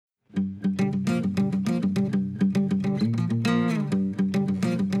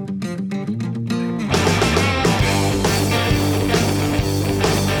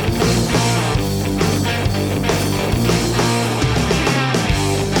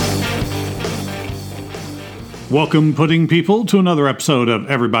Welcome, pudding people, to another episode of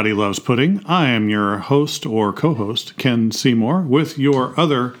Everybody Loves Pudding. I am your host or co-host, Ken Seymour, with your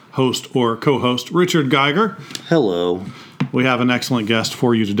other host or co-host, Richard Geiger. Hello. We have an excellent guest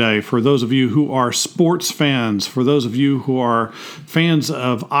for you today. For those of you who are sports fans, for those of you who are fans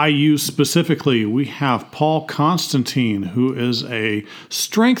of IU specifically, we have Paul Constantine, who is a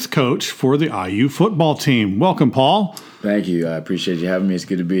strength coach for the IU football team. Welcome, Paul. Thank you. I appreciate you having me. It's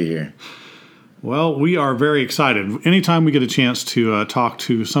good to be here. Well, we are very excited. Anytime we get a chance to talk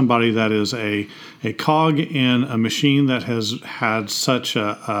to somebody that is a cog in a machine that has had such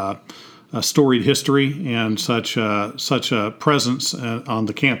a storied history and such a presence on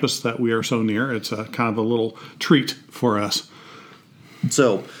the campus that we are so near, it's a kind of a little treat for us.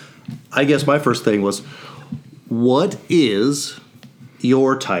 So, I guess my first thing was, what is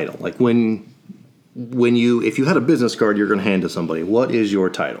your title? Like if you had a business card you're going to hand to somebody, what is your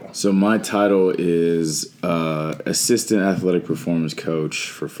title? So my title is Assistant Athletic Performance Coach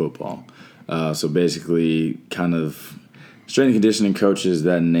for football. So basically kind of strength and conditioning coaches,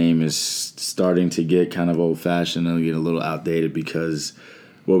 that name is starting to get kind of old-fashioned and get a little outdated because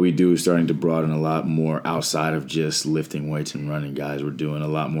what we do is starting to broaden a lot more outside of just lifting weights and running guys. We're doing a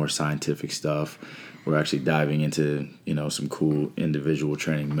lot more scientific stuff. We're actually diving into, some cool individual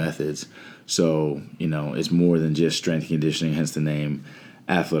training methods. So, it's more than just strength and conditioning, hence the name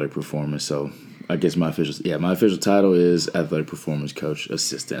Athletic Performance. So I guess my official title is Athletic Performance Coach,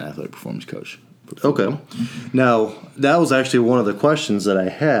 Assistant Athletic Performance Coach. Okay. Now, that was actually one of the questions that I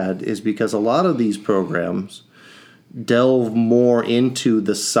had, is because a lot of these programs delve more into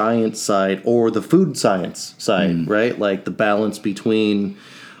the science side or the food science side, right? Like the balance between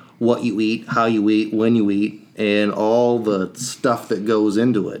what you eat, how you eat, when you eat, and all the stuff that goes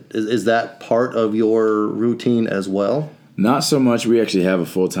into it. Is that part of your routine as well? Not so much. We actually have a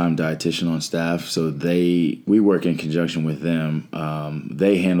full-time dietitian on staff, so we work in conjunction with them.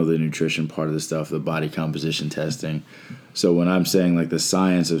 They handle the nutrition part of the stuff, the body composition testing. So when I'm saying like the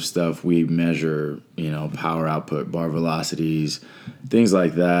science of stuff, we measure, power output, bar velocities, things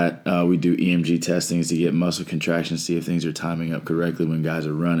like that. We do EMG testings to get muscle contractions, see if things are timing up correctly when guys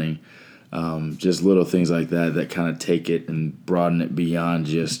are running. Just little things like that kind of take it and broaden it beyond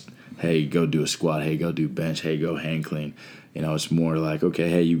just, hey, go do a squat, hey, go do bench, hey, go hang clean. It's more like, okay,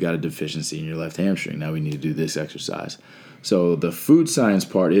 hey, you've got a deficiency in your left hamstring. Now we need to do this exercise. So the food science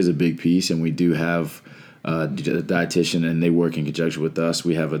part is a big piece, and we do have a dietitian, and they work in conjunction with us.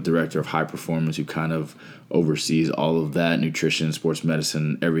 We have a director of high performance who kind of oversees all of that, nutrition, sports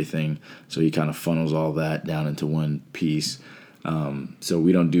medicine, everything. So he kind of funnels all that down into one piece. So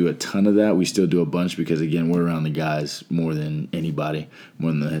we don't do a ton of that. We still do a bunch because, again, we're around the guys more than anybody, more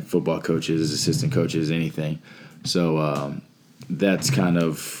than the football coaches, assistant coaches, anything. So that's kind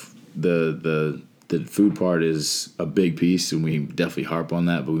of the food part is a big piece, and we definitely harp on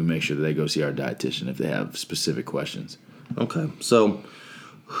that, but we make sure that they go see our dietitian if they have specific questions. Okay. So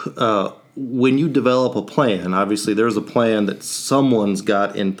when you develop a plan, obviously there's a plan that someone's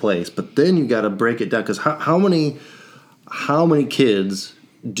got in place, but then you got to break it down, because how many kids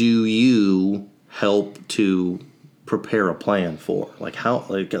do you help to prepare a plan for? I got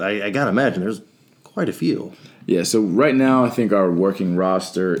to imagine there's quite a few. Yeah, so right now I think our working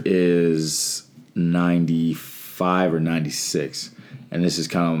roster is 95 or 96, and this is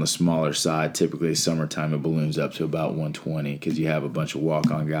kind of on the smaller side. Typically summertime it balloons up to about 120 because you have a bunch of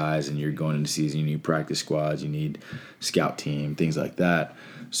walk-on guys and you're going into season. You need practice squads, you need scout team, things like that.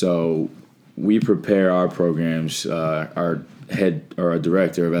 So we prepare our programs. Our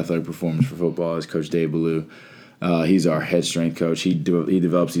director of athletic performance for football is Coach Dave Ballou. He's our head strength coach. He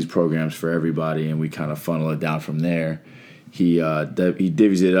develops these programs for everybody, and we kind of funnel it down from there. He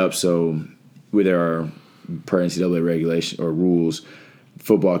divvies it up so with our per NCAA regulation or rules,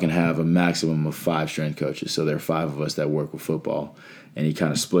 football can have a maximum of 5 strength coaches. So there are 5 of us that work with football. And he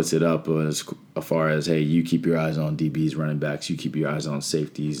kind of splits it up as far as, hey, you keep your eyes on DBs, running backs. You keep your eyes on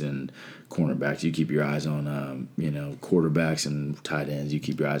safeties and cornerbacks. You keep your eyes on, quarterbacks and tight ends. You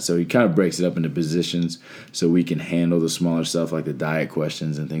keep your eyes. So he kind of breaks it up into positions so we can handle the smaller stuff like the diet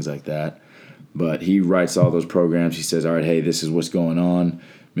questions and things like that. But he writes all those programs. He says, all right, hey, this is what's going on.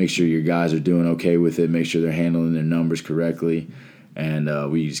 Make sure your guys are doing okay with it. Make sure they're handling their numbers correctly.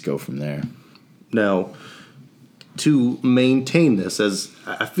 And we just go from there. Now, to maintain this, as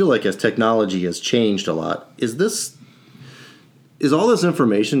I feel like as technology has changed a lot, is all this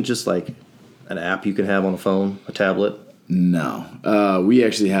information just like an app you can have on a phone, a tablet? No. We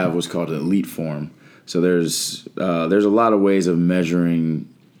actually have what's called an elite form. So there's a lot of ways of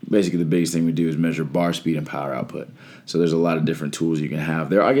measuring basically the biggest thing we do is measure bar speed and power output. So there's a lot of different tools you can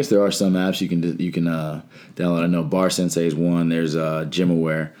have. I guess there are some apps you can download. I know Bar Sensei is one. There's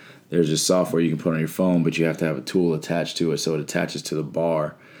GymAware. There's just software you can put on your phone, but you have to have a tool attached to it, so it attaches to the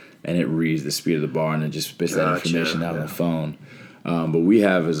bar, and it reads the speed of the bar, and it just spits that information out on the phone. But we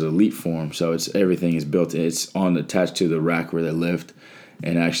have as Elite Form, so everything is built. It's attached to the rack where they lift,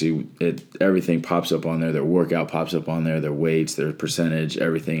 and actually everything pops up on there. Their workout pops up on there, their weights, their percentage,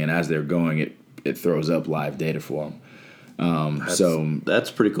 everything. And as they're going, it throws up live data for them.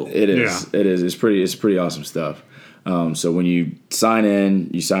 That's pretty cool. It is. Yeah. It is. It's pretty awesome stuff. So when you sign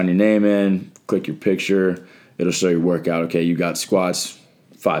in, you sign your name in, click your picture. It'll show your workout. Okay, you got squats,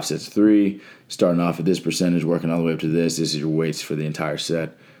 5 sets of 3, starting off at this percentage, working all the way up to this. This is your weights for the entire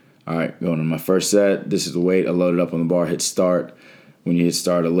set. All right, going to my first set. This is the weight. I load it up on the bar, hit start. When you hit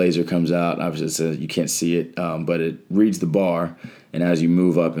start, a laser comes out. Obviously, you can't see it, but it reads the bar, and as you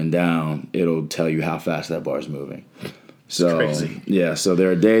move up and down, it'll tell you how fast that bar is moving. So, crazy. Yeah, so there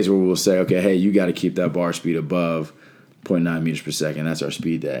are days where we'll say, okay, hey, you got to keep that bar speed above 0.9 meters per second. That's our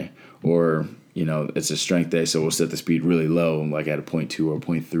speed day. Or, it's a strength day, so we'll set the speed really low, like at a 0.2 or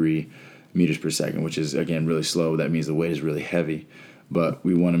 0.3 meters per second, which is, again, really slow. That means the weight is really heavy. But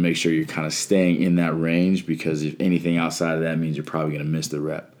we want to make sure you're kind of staying in that range, because if anything outside of that means you're probably going to miss the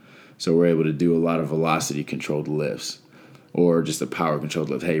rep. So we're able to do a lot of velocity-controlled lifts, or just a power-controlled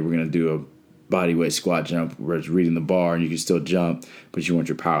lift. Hey, we're going to do a body weight squat jump where it's reading the bar and you can still jump, but you want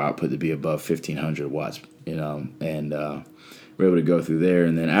your power output to be above 1,500 watts, and we're able to go through there.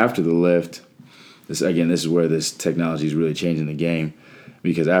 And then after the lift, this is where this technology is really changing the game,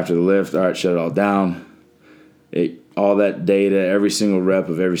 because after the lift, all right, shut it all down. All that data, every single rep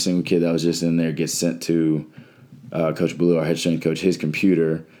of every single kid that was just in there gets sent to Coach Blue, our head strength coach, his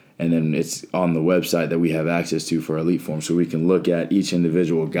computer, and then it's on the website that we have access to for Elite Form, so we can look at each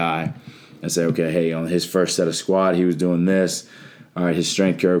individual guy and say, okay, hey, on his first set of squat, he was doing this. All right, his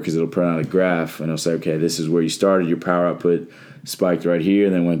strength curve, because it'll print out a graph, and it'll say, okay, this is where you started. Your power output spiked right here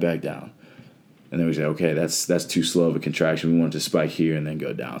and then went back down. And then we say, okay, that's too slow of a contraction. We want it to spike here and then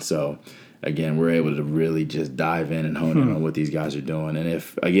go down. So, again, we're able to really just dive in and hone in on what these guys are doing. And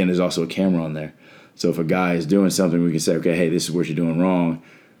there's also a camera on there. So if a guy is doing something, we can say, okay, hey, this is what you're doing wrong.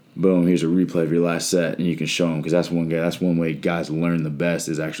 Boom, here's a replay of your last set, and you can show them, because that's one way guys learn the best,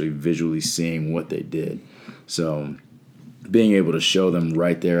 is actually visually seeing what they did. So being able to show them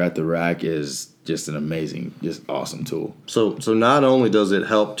right there at the rack is just an amazing, just awesome tool. So not only does it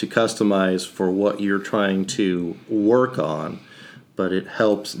help to customize for what you're trying to work on, but it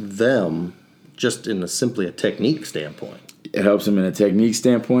helps them just in simply a technique standpoint. It helps them in a technique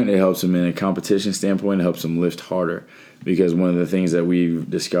standpoint. It helps them in a competition standpoint. It helps them lift harder. Because one of the things that we've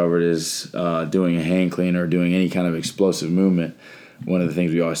discovered is doing a hang clean or doing any kind of explosive movement. One of the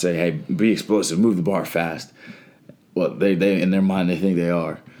things we always say, hey, be explosive, move the bar fast. Well, they in their mind, they think they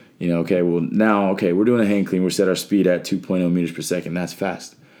are. We're doing a hang clean. We're set our speed at 2.0 meters per second. That's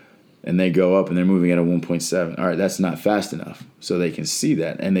fast. And they go up and they're moving at a 1.7. All right, that's not fast enough. So they can see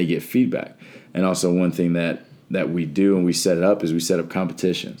that and they get feedback. And also one thing that we do and we set it up is we set up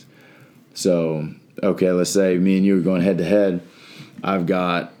competitions. So, okay, let's say me and you are going head-to-head.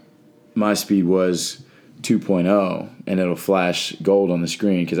 My speed was 2.0, and it'll flash gold on the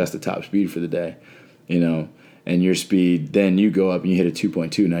screen because that's the top speed for the day, And your speed, then you go up and you hit a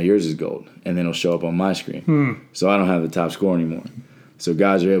 2.2. Now yours is gold, and then it'll show up on my screen. So I don't have the top score anymore. So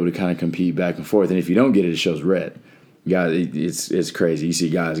guys are able to kind of compete back and forth, and if you don't get it, it shows red. Guys, it's crazy. You see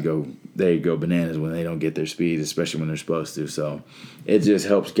guys go bananas when they don't get their speeds, especially when they're supposed to. So it just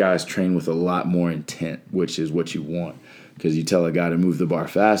helps guys train with a lot more intent, which is what you want. Because you tell a guy to move the bar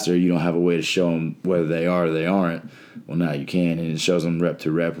faster, you don't have a way to show them whether they are or they aren't. Well, now you can, and it shows them rep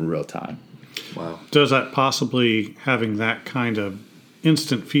to rep in real time. Wow. Does that possibly, having that kind of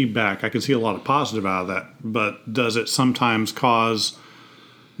instant feedback, I can see a lot of positive out of that, but does it sometimes cause,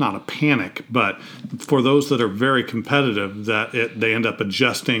 not a panic, but for those that are very competitive, that they end up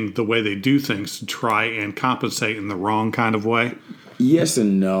adjusting the way they do things to try and compensate in the wrong kind of way? Yes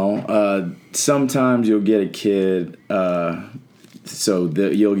and no. Sometimes you'll get a kid,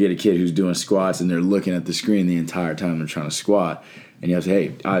 you'll get a kid who's doing squats and they're looking at the screen the entire time they're trying to squat. And you have to say,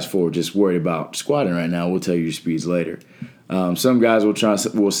 hey, eyes forward, just worried about squatting right now. We'll tell you your speeds later. Some guys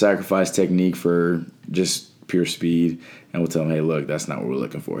will sacrifice technique for just pure speed, and we'll tell them, hey, look, that's not what we're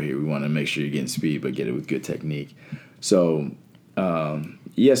looking for here. We want to make sure you're getting speed, but get it with good technique. So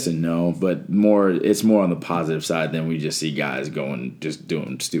yes and no, but it's more on the positive side than we just see guys just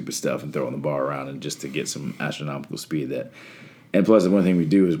doing stupid stuff and throwing the bar around and just to get some astronomical speed. And plus, the one thing we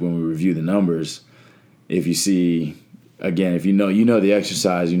do is when we review the numbers, if you see again, if you know the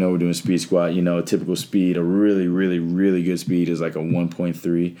exercise, we're doing speed squat, a typical speed, a really, really, really good speed is like a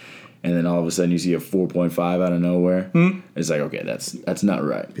 1.3. And then all of a sudden you see a 4.5 out of nowhere. It's like, okay, that's not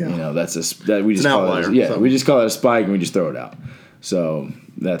right. Yeah. That's we just call it. Yeah, we just call it a spike and we just throw it out. So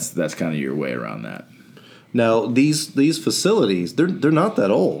that's kind of your way around that. Now these facilities, they're not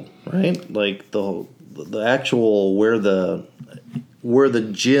that old, right? Like the actual where the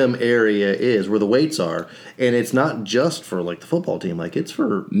gym area is, where the weights are, and it's not just for like the football team. Like it's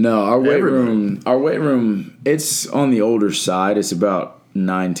for our weight everybody. Our weight room, it's on the older side. It's about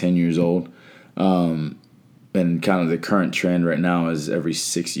 9-10 years old, and kind of the current trend right now is every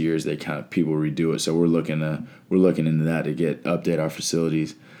 6 years they kind of people redo it. So we're looking into that to update our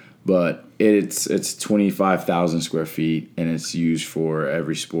facilities. But it's 25,000 square feet, and it's used for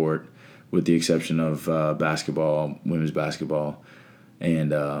every sport with the exception of basketball, women's basketball,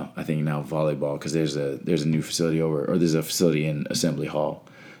 and I think now volleyball, because there's a new facility there's a facility in Assembly Hall.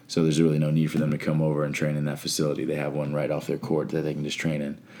 So there's really no need for them to come over and train in that facility. They have one right off their court that they can just train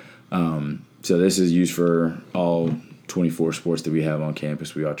in. So this is used for all 24 sports that we have on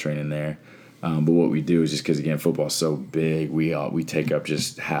campus. We all train in there. But what we do is just because, again, football's so big, we take up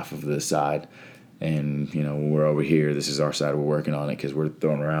just half of the side. And, when we're over here, this is our side. We're working on it because we're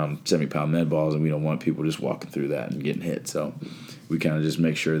throwing around 70-pound med balls, and we don't want people just walking through that and getting hit. So we kind of just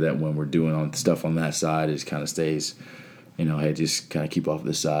make sure that when we're doing stuff on that side, it kind of stays – hey, just kind of keep off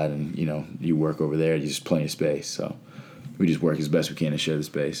this side, and, you work over there, there's plenty of space. So we just work as best we can to share the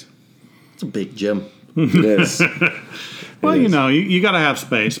space. It's a big gym. It is. Well, you got to have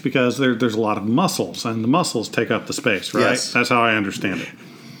space because there's a lot of muscles, and the muscles take up the space, right? Yes. That's how I understand it.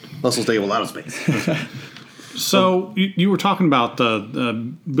 Muscles take up a lot of space. So you were talking about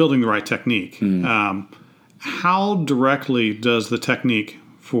the building the right technique. How directly does the technique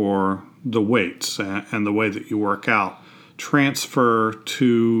for the weights and the way that you work out transfer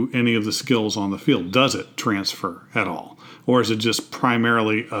to any of the skills on the field? Does it transfer at all? Or is it just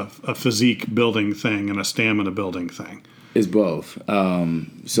primarily a physique building thing and a stamina building thing? It's both.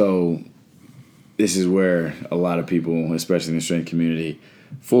 So this is where a lot of people, especially in the strength community,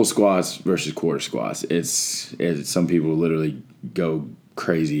 full squats versus quarter squats. It's some people literally go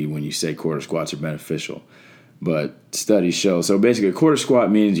crazy when you say quarter squats are beneficial. But studies show, so basically a quarter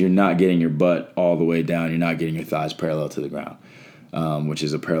squat means you're not getting your butt all the way down. You're not getting your thighs parallel to the ground, which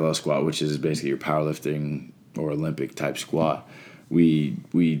is a parallel squat, which is basically your powerlifting or Olympic type squat. We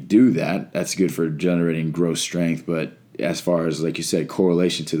do that. That's good for generating gross strength. But as far as, like you said,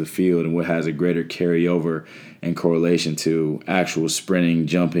 correlation to the field and what has a greater carryover and correlation to actual sprinting,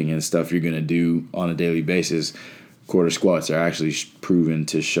 jumping, and stuff you're going to do on a daily basis, quarter squats are actually proven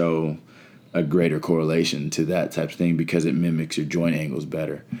to show a greater correlation to that type of thing because it mimics your joint angles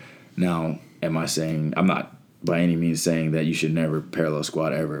better. Now, I'm not by any means saying that you should never parallel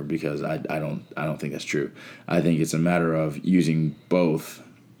squat ever, because I don't think that's true. I think it's a matter of using both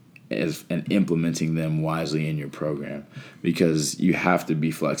and implementing them wisely in your program, because you have to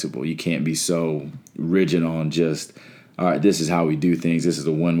be flexible. You can't be so rigid on just, all right, this is how we do things. This is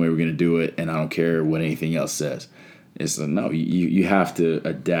the one way we're going to do it, and I don't care what anything else says. It's no, you have to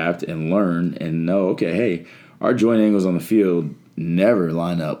adapt and learn and know, okay, hey, our joint angles on the field never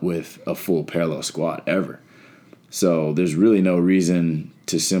line up with a full parallel squat ever. So there's really no reason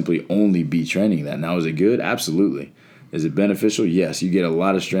to simply only be training that. Now, is it good? Absolutely. Is it beneficial? Yes. You get a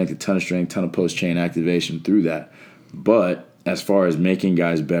lot of strength, a ton of post-chain activation through that. But as far as making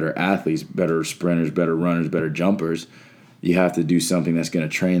guys better athletes, better sprinters, better runners, better jumpers, you have to do something that's going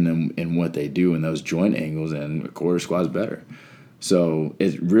to train them in what they do in those joint angles, and a quarter squat is better. So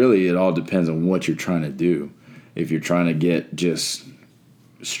it all depends on what you're trying to do. If you're trying to get just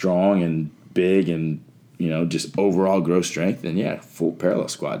strong and big and, just overall gross strength, then yeah, full parallel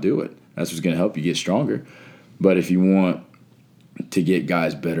squat, do it. That's what's going to help you get stronger. But if you want to get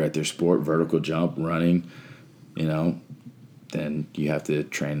guys better at their sport, vertical jump, running, then you have to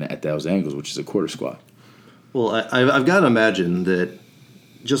train at those angles, which is a quarter squat. Well, I've got to imagine that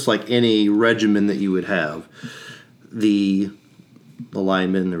just like any regimen that you would have, the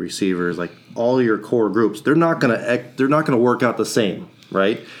linemen, the receivers, like all your core groups, they're not gonna work out the same,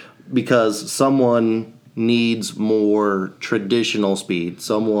 right? Because someone needs more traditional speed,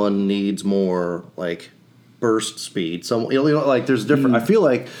 someone needs more like burst speed. Like there's different. I feel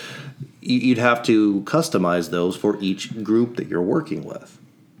like you'd have to customize those for each group that you're working with.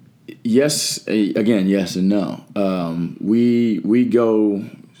 Yes, again, yes and no. We go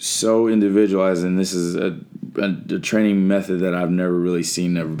so individualized, and this is a training method that I've never really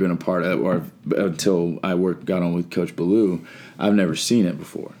seen, never been a part of, or until I got on with Coach Ballou, I've never seen it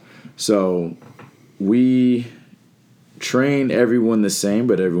before. So we train everyone the same,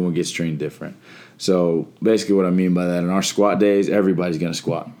 but everyone gets trained different. So basically what I mean by that, in our squat days, everybody's going to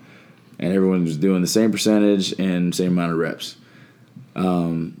squat. And everyone's doing the same percentage and same amount of reps.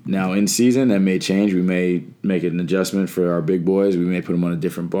 Now, in season, that may change. We may make an adjustment for our big boys. We may put them on a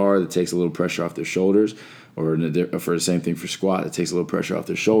different bar that takes a little pressure off their shoulders, or for the same thing for squat, that takes a little pressure off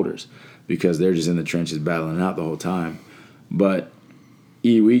their shoulders because they're just in the trenches battling out the whole time. But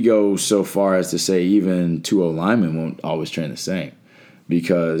we go so far as to say even 2 linemen won't always train the same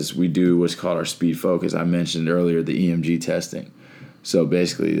because we do what's called our speed focus. I mentioned earlier the EMG testing. So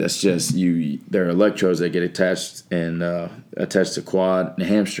basically, that's just there are electrodes that get attached to quad and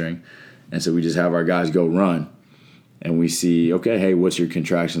hamstring, and so we just have our guys go run, and we see, okay, hey, what's your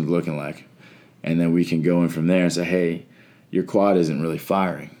contractions looking like, and then we can go in from there and say, hey, your quad isn't really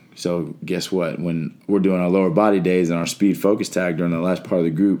firing. So guess what? When we're doing our lower body days and our speed focus tag during the last part of the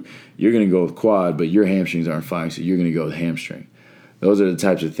group, you're going to go with quad, but your hamstrings aren't firing, so you're going to go with hamstring. Those are the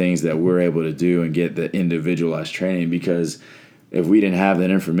types of things that we're able to do and get the individualized training because if we didn't have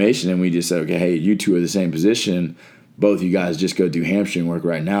that information and we just said, okay, hey, you two are the same position, both you guys just go do hamstring work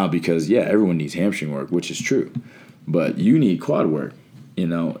right now because, yeah, everyone needs hamstring work, which is true. But you need quad work.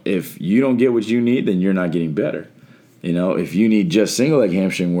 If you don't get what you need, then you're not getting better. If you need just single leg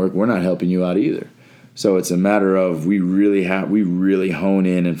hamstring work, we're not helping you out either. So it's a matter of we really hone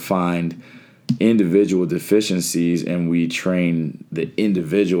in and find individual deficiencies and we train the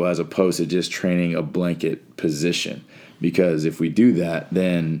individual as opposed to just training a blanket position. Because if we do that,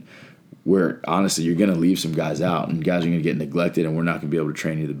 then you're going to leave some guys out, and guys are going to get neglected, and we're not going to be able to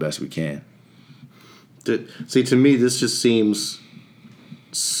train you the best we can. See, to me, this just seems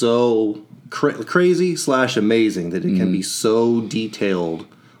so crazy / amazing that it can be so detailed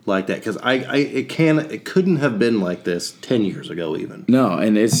like that. Because it couldn't have been like this 10 years ago, even. No,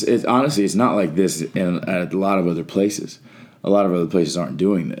 and it's honestly, it's not like this at a lot of other places. A lot of other places aren't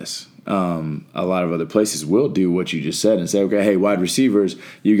doing this. A lot of other places will do what you just said and say, okay, hey, wide receivers,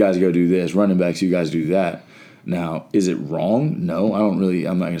 you guys go do this. Running backs, you guys do that. Now, is it wrong? No, I'm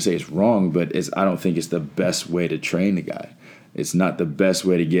not going to say it's wrong, but I don't think it's the best way to train the guy. It's not the best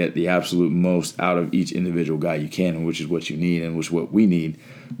way to get the absolute most out of each individual guy you can, which is what you need and which is what we need,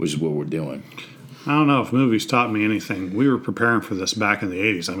 which is what we're doing. I don't know if movies taught me anything. We were preparing for this back in the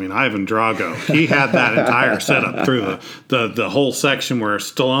 80s. I mean, Ivan Drago, he had that entire setup through the whole section where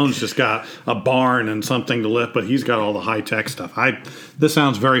Stallone's just got a barn and something to lift, but he's got all the high-tech stuff. This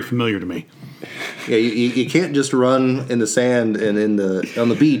sounds very familiar to me. Yeah, you can't just run in the sand and on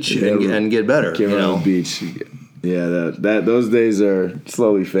the beach and get better. Can't run on the beach. Yeah, those days are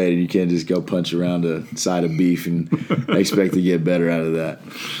slowly fading. You can't just go punch around a side of beef and expect to get better out of that.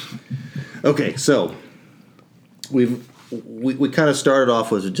 Okay, so we kind of started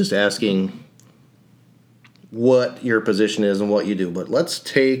off with just asking what your position is and what you do, but let's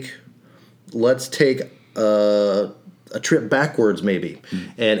take a trip backwards maybe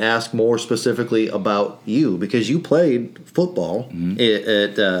and ask more specifically about you because you played football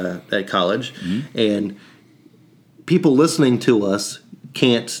at college, and people listening to us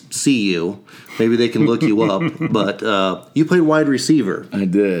can't see you. Maybe they can look you up, but you played wide receiver. I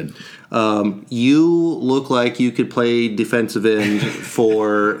did. You look like you could play defensive end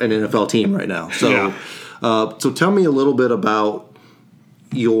for an NFL team right now. So, so tell me a little bit about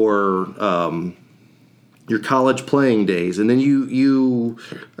your college playing days, and then you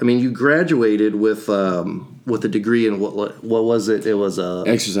graduated with a degree in what was it? It was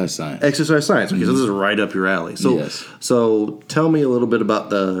exercise science. Exercise science. Okay, so this is right up your alley. So, yes. So tell me a little bit about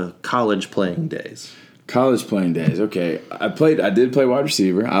the college playing days. College playing days. Okay, I did play wide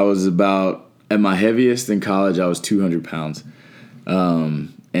receiver. I was at my heaviest in college, I was 200 pounds.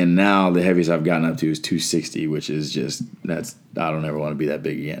 And now the heaviest I've gotten up to is 260, which is I don't ever want to be that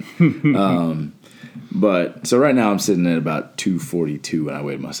big again. But so right now I'm sitting at about 242 when I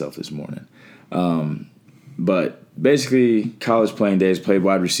weighed myself this morning. But basically college playing days, played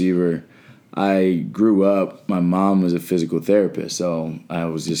wide receiver. I grew up, my mom was a physical therapist, so I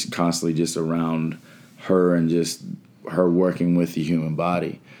was just constantly just around her and just her working with the human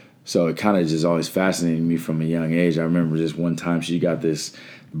body. So it kind of just always fascinated me from a young age. I remember just one time she got this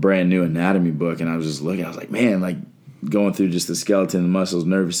brand new anatomy book and I was just looking, I was like, man, like going through just the skeleton, the muscles,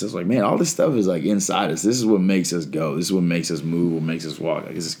 nervous system, like, man, all this stuff is like inside us. This is what makes us go. This is what makes us move, what makes us walk.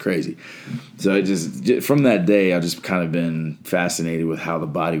 Like, this is crazy. So it just from that day, I've just kind of been fascinated with how the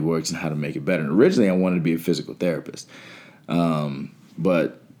body works and how to make it better. And originally I wanted to be a physical therapist.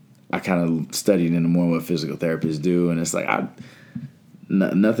 But I kind of studied into more what physical therapists do, and it's like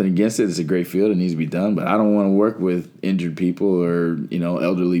nothing against it. It's a great field. It needs to be done, but I don't want to work with injured people or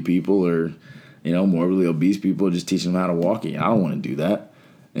elderly people or morbidly obese people, just teaching them how to walk. I don't want to do that.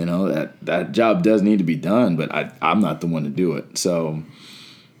 That job does need to be done, but I'm not the one to do it. So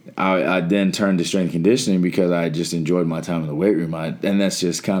I then turned to strength and conditioning because I just enjoyed my time in the weight room. And that's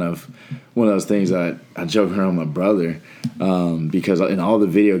just kind of one of those things I joke around with my brother because in all the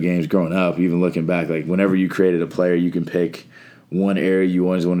video games growing up, even looking back, like whenever you created a player, you can pick one area you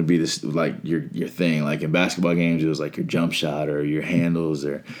always want to be this like your thing. Like in basketball games, it was like your jump shot or your handles.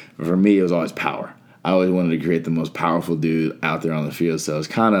 Or for me, it was always power. I always wanted to create the most powerful dude out there on the field. So it's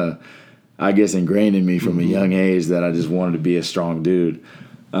kind of, I guess, ingrained in me from a young age that I just wanted to be a strong dude.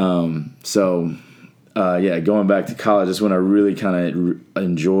 Going back to college, that's when I really kind of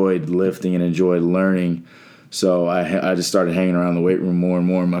enjoyed lifting and enjoyed learning. So I just started hanging around the weight room more and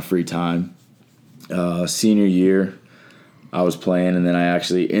more in my free time. Senior year, I was playing, and then I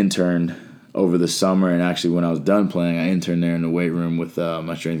actually interned over the summer. And actually, when I was done playing, I interned there in the weight room with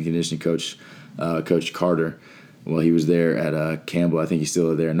my strength and conditioning coach, Coach Carter. Well, he was there at Campbell. I think he's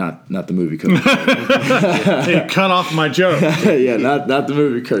still there. Not the movie Coach. Hey, cut off my joke. Yeah, not the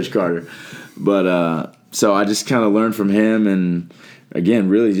movie Coach Carter. But so I just kind of learned from him, and again,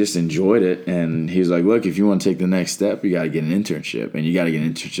 really just enjoyed it. And he's like, "Look, if you want to take the next step, you got to get an internship, and you got to get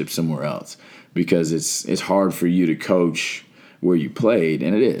an internship somewhere else because it's hard for you to coach where you played,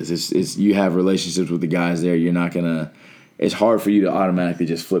 and it is. It's you have relationships with the guys there. You're not gonna." It's hard for you to automatically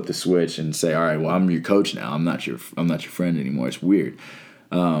just flip the switch and say, all right, well, I'm your coach now. I'm not your friend anymore. It's weird.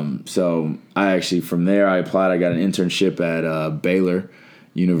 So I actually, from there, I applied. I got an internship at Baylor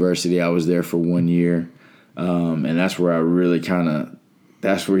University. I was there for 1 year. And that's where I really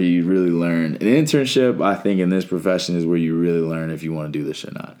that's where you really learn. An internship, I think, in this profession is where you really learn if you want to do this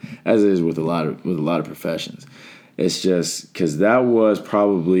or not, as it is with a lot of professions. It's just because that was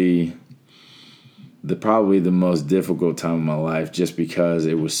probably the most difficult time of my life just because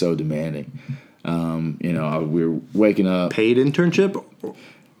it was so demanding. We were waking up. Paid internship?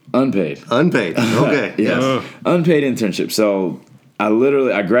 Unpaid. Unpaid. Okay. Yes. Unpaid internship. So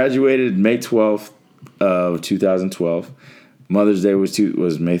I graduated May 12th of 2012. Mother's Day was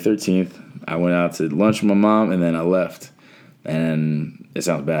May 13th. I went out to lunch with my mom and then I left. And it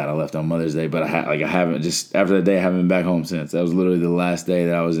sounds bad. I left on Mother's Day, but I haven't just after that day. I haven't been back home since. That was literally the last day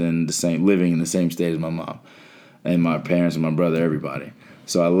that I was living in the same state as my mom, and my parents and my brother, everybody.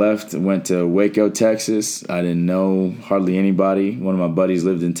 So I left, went to Waco, Texas. I didn't know hardly anybody. One of my buddies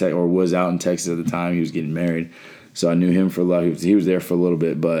lived in or was out in Texas at the time. He was getting married, so I knew him for a lot. He was there for a little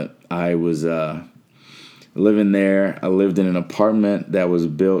bit, but I was living there. I lived in an apartment that was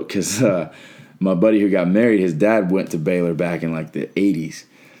built because. My buddy who got married, his dad went to Baylor back in like the 80s.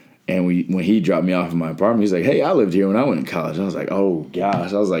 And when he dropped me off in my apartment, he's like, hey, I lived here when I went to college. I was like, oh,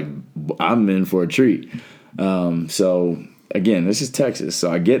 gosh. I was like, I'm in for a treat. So, again, this is Texas.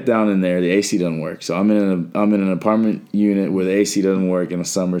 So I get down in there. The AC doesn't work. So I'm in an apartment unit where the AC doesn't work in the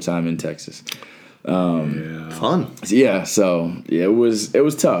summertime in Texas. Fun. Yeah, so it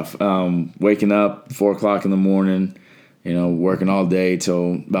was tough. Waking up 4 o'clock in the morning. Working all day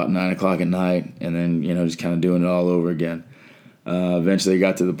till about 9 o'clock at night, and then, just kind of doing it all over again. Eventually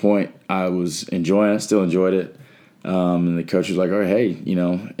got to the point I was enjoying it, still enjoyed it. And the coach was like, all right, hey,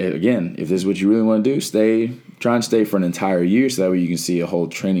 again, if this is what you really want to do, try and stay for an entire year so that way you can see a whole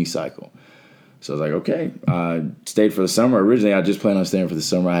training cycle. So I was like, okay. I stayed for the summer. Originally, I just planned on staying for the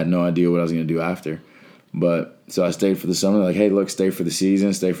summer. I had no idea what I was going to do after. So I stayed for the summer. Like, hey, look, stay for the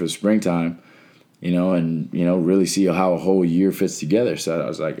season, stay for the springtime. Really see how a whole year fits together. So I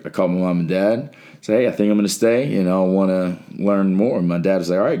was like, I called my mom and dad, said, hey, I think I'm going to stay, I want to learn more. And my dad was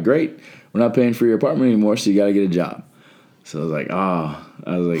like, all right, great. We're not paying for your apartment anymore, so you got to get a job. So I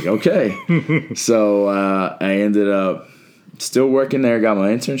was like, okay. So I ended up still working there, got my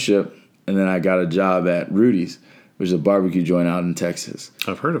internship, and then I got a job at Rudy's, which is a barbecue joint out in Texas.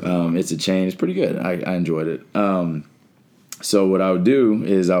 I've heard of it. It's a chain. It's pretty good. I enjoyed it. So what I would do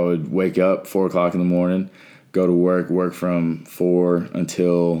is I would wake up 4 o'clock in the morning, go to work from 4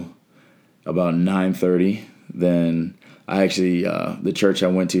 until about 9:30. Then I actually, the church I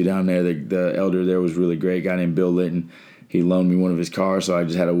went to down there, the elder there was really great, a guy named Bill Litton. He loaned me one of his cars, so I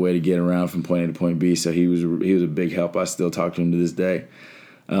just had a way to get around from point A to point B. So he was a big help. I still talk to him to this day.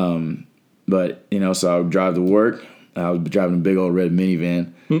 So I would drive to work. I was driving a big old red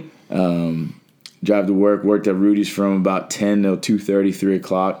minivan. Drive to work, worked at Rudy's from about 10 till 2:30, 3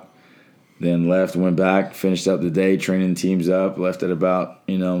 o'clock. Then left, went back, finished up the day, training teams up. Left at about,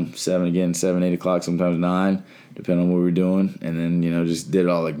 7, 8 o'clock, sometimes 9, depending on what we were doing. And then, just did it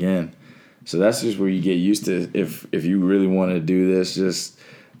all again. So that's just where you get used to, if you really want to do this, just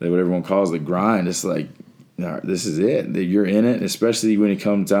what everyone calls the grind. It's like, all right, this is it. You're in it, especially when it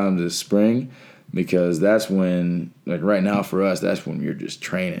comes down to spring. because that's when, like right now for us, that's when you're just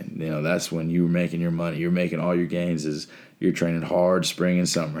training. You know, that's when you're making your money. You're making all your gains is you're training hard spring and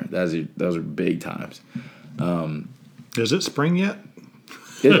summer. Those are big times. Is it spring yet?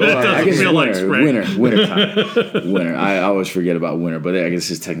 I guess feel it's winter time. Winter. I always forget about winter, but I guess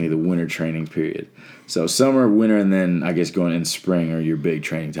it's technically the winter training period. So summer, winter, and then I guess going in spring are your big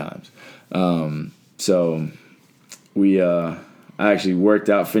training times. So we I actually worked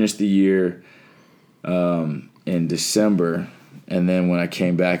out, finished the year in December, and then when I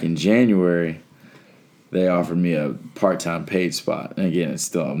came back in January, they offered me a part-time paid spot. And again,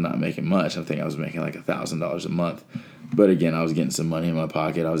 I'm not making much. I think I was making like $1,000 a month. But again, I was getting some money in my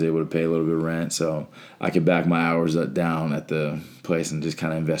pocket. I was able to pay a little bit of rent, so I could back my hours down at the place and just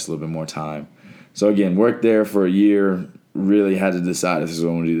kind of invest a little bit more time. So again, worked there for a year. Really had to decide if this is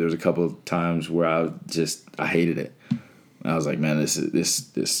what I want to do. There was a couple of times where I hated it. I was like, man,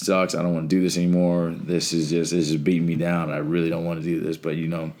 this sucks. I don't want to do this anymore. It's just beating me down. I really don't want to do this, but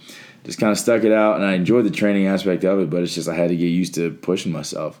just kind of stuck it out, and I enjoyed the training aspect of it. But it's just I had to get used to pushing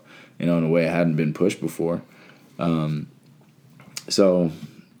myself, in a way I hadn't been pushed before. So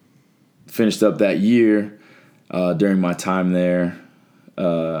finished up that year. During my time there,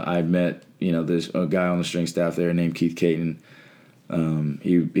 I met, this a guy on the string staff there named Keith Caton.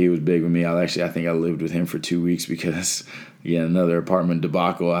 He was big with me. I think I lived with him for 2 weeks because, again, another apartment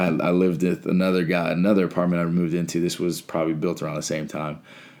debacle. I lived with another apartment I moved into. This was probably built around the same time,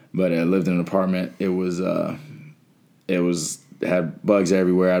 but I lived in an apartment. It had bugs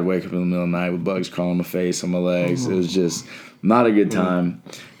everywhere. I'd wake up in the middle of the night with bugs crawling on my face, on my legs. It was just not a good time.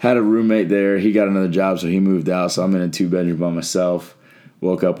 Had a roommate there. He got another job, so he moved out. So I'm in a 2-bedroom by myself.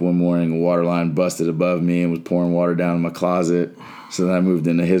 Woke up one morning, a water line busted above me and was pouring water down in my closet. So then I moved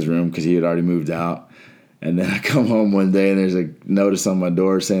into his room because he had already moved out. And then I come home one day and there's a notice on my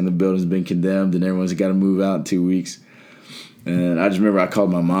door saying the building's been condemned and everyone's got to move out in 2 weeks. And I just remember I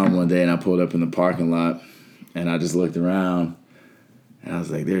called my mom one day and I pulled up in the parking lot and I just looked around. And I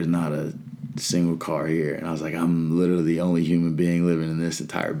was like, there's not a single car here. And I was like, I'm literally the only human being living in this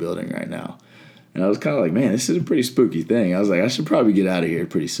entire building right now. And I was kind of like, man, this is a pretty spooky thing. I was like, I should probably get out of here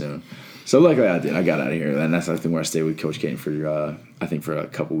pretty soon. So luckily I did. I got out of here. And that's, I think, where I stayed with Coach Caton for a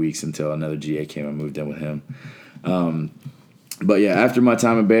couple weeks until another GA came and moved in with him. But yeah, after my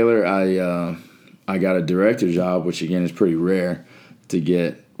time at Baylor, I got a director job, which again is pretty rare to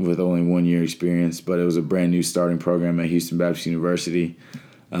get with only 1 year experience. But it was a brand new starting program at Houston Baptist University,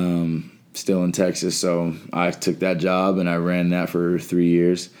 still in Texas. So I took that job and I ran that for 3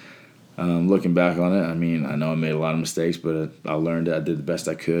 years. Looking back on it, I mean, I know I made a lot of mistakes, but I learned that I did the best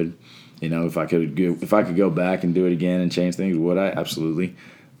I could. If I could go back and do it again and change things, would I? Absolutely.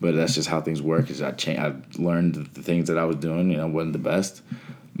 But that's just how things work. I learned the things that I was doing, wasn't the best,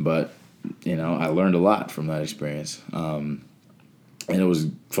 but I learned a lot from that experience. And it was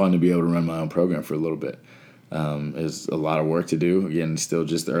fun to be able to run my own program for a little bit. It's a lot of work to do. Again, still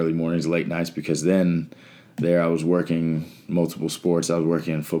just the early mornings, late nights, because then there I was working multiple sports. I was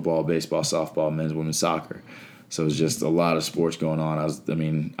working in football, baseball, softball, men's, women's soccer. So it was just a lot of sports going on.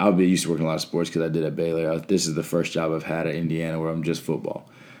 I would be used to working a lot of sports because I did at Baylor. This is the first job I've had at Indiana where I'm just football.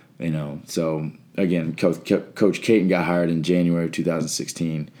 So again, Coach Caton got hired in January of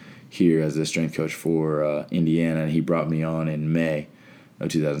 2016 here as the strength coach for Indiana, and he brought me on in May of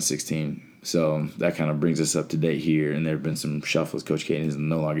 2016. So that kind of brings us up to date here, and there have been some shuffles. Coach Caton is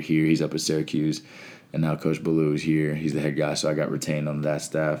no longer here. He's up at Syracuse, and now Coach Ballou is here. He's the head guy, so I got retained on that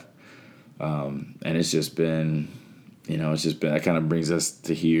staff. And it's just been, that kind of brings us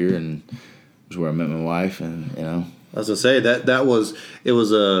to here, and it's where I met my wife, and, I was going to say, it was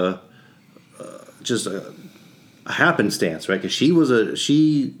just a happenstance, right? Because she's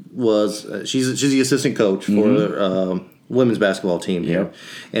the assistant coach for the women's basketball team here. Yep.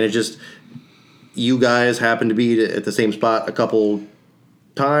 And it just, you guys happened to be at the same spot a couple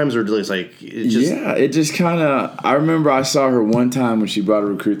times, or just like it just it just kind of, I remember I saw her one time when she brought a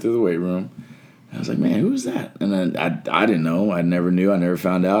recruit through the weight room. I was like, man, who is that? And then I didn't know. I never knew. I never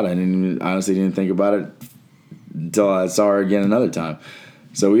found out. I honestly didn't think about it until I saw her again another time.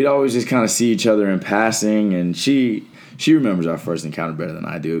 So we'd always just kind of see each other in passing, and she remembers our first encounter better than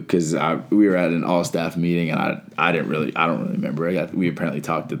I do because we were at an all-staff meeting, and I don't really remember. We apparently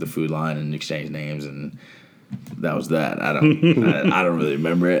talked at the food line and exchanged names, and that was that. I don't really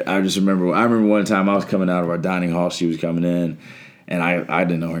remember it. I just remember one time I was coming out of our dining hall, she was coming in, and I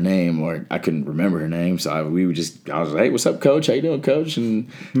didn't know her name, or I couldn't remember her name, so I was like, hey, what's up, Coach? How you doing, Coach? And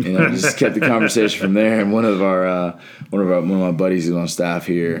just kept the conversation from there. And one of my buddies who's on staff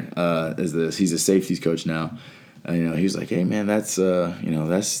here he's a safeties coach now. he was like, "Hey man, that's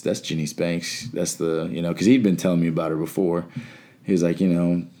that's Ginny Spanks. That's the because he'd been telling me about her before. He was like,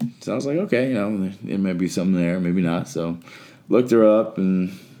 so I was like, okay, there may be something there, maybe not. So looked her up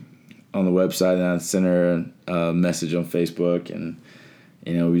and on the website, and I sent her a message on Facebook, and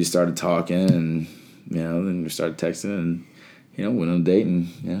we just started talking, and then we started texting, and went on a date, and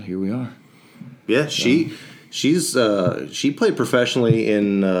here we are. Yeah, she played professionally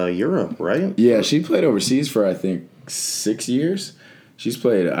in Europe, right? Yeah, she played overseas for I think 6 years. She's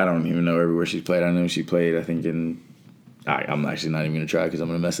played. I don't even know everywhere she's played. I know she played. I think I'm actually not even gonna try because I'm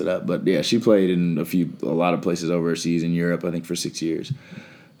gonna mess it up. But yeah, she played in a lot of places overseas in Europe. I think for 6 years.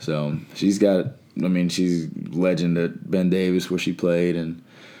 So she's got. I mean, she's legend at Ben Davis where she played, and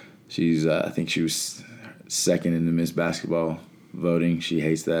she's. I think she was second in the Miss Basketball voting. She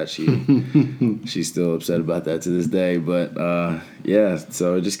hates that. She's still upset about that to this day. But yeah,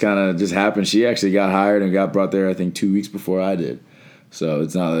 so it just kind of happened. She actually got hired and got brought there. I think 2 weeks before I did. So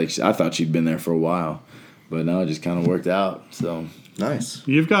it's not like I thought she'd been there for a while, but no, it just kind of worked out. So nice.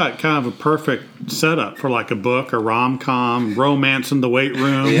 You've got kind of a perfect setup for like a book, a rom-com, romance in the weight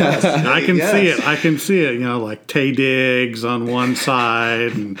room. Yes. I can see it. I can see it. Like Taye Diggs on one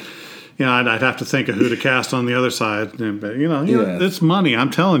side, and I'd have to think of who to cast on the other side. But it's money.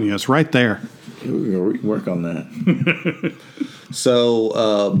 I'm telling you, it's right there. We can work on that.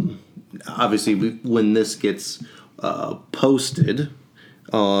 So obviously, when this gets posted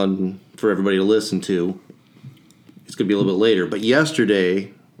for everybody to listen to, it's going to be a little bit later. But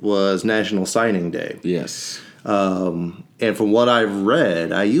yesterday was National Signing Day. Yes. And from what I've read,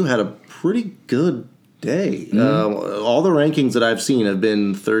 IU had a pretty good day. Mm-hmm. All the rankings that I've seen have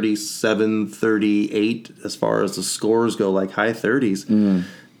been 37, 38 as far as the scores go, like high 30s. Mm.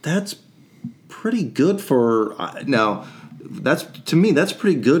 That's pretty good for now. That's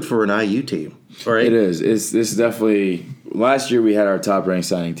pretty good for an IU team, right? It is. It's definitely. Last year we had our top ranked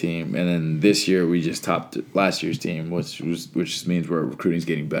signing team, and then this year we just topped last year's team, which means our recruiting's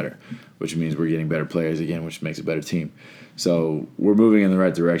getting better, which means we're getting better players again, which makes a better team. So we're moving in the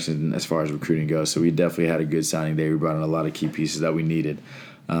right direction as far as recruiting goes. So we definitely had a good signing day. We brought in a lot of key pieces that we needed,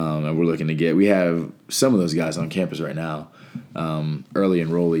 and we're looking to get. We have some of those guys on campus right now, early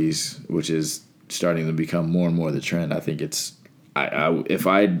enrollees, which is starting to become more and more the trend. I think it's. If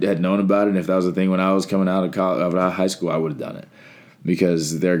I had known about it, and if that was a thing when I was coming out of high school, I would have done it,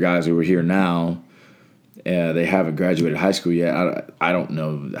 because there are guys who are here now. They haven't graduated high school yet. I don't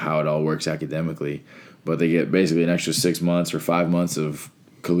know how it all works academically, but they get basically an extra 6 months or 5 months of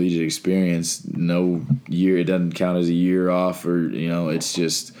collegiate experience. No year, it doesn't count as a year off, or it's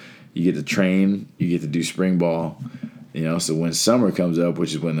just you get to train, you get to do spring ball. So when summer comes up,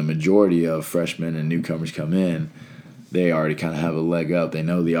 which is when the majority of freshmen and newcomers come in, they already kind of have a leg up. They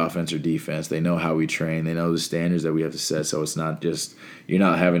know the offense or defense. They know how we train. They know the standards that we have to set. So it's not just you're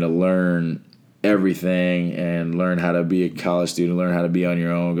not having to learn everything and learn how to be a college student, learn how to be on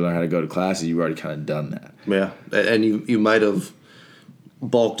your own, learn how to go to classes. You've already kind of done that. Yeah, and you might have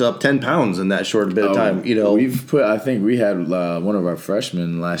bulked up 10 pounds in that short bit of time. I think we had one of our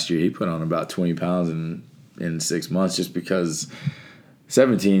freshmen last year. He put on about 20 pounds in 6 months, just because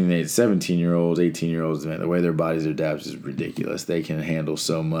 17-year-olds, 18-year-olds, man, the way their bodies are adapted is ridiculous. They can handle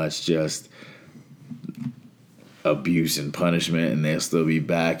so much just abuse and punishment, and they'll still be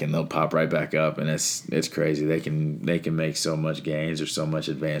back, and they'll pop right back up, and it's crazy. They can make so much gains or so much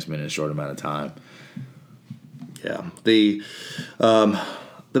advancement in a short amount of time. Yeah,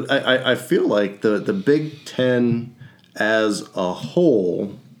 I feel like the Big Ten as a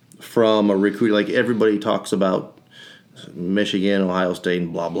whole, from a recruit, like everybody talks about Michigan, Ohio State,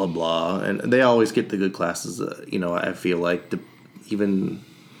 and blah blah blah, and they always get the good classes. I feel like even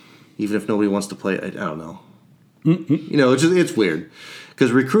if nobody wants to play, I don't know. Mm-hmm. It's weird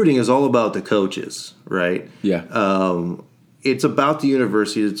because recruiting is all about the coaches, right? Yeah. It's about the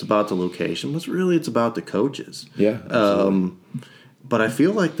university, it's about the location, but really it's about the coaches. Yeah. But I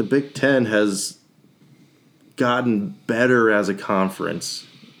feel like the Big Ten has gotten better as a conference.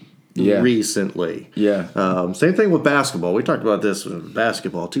 Yeah. Recently. Yeah. Same thing with basketball. We talked about this with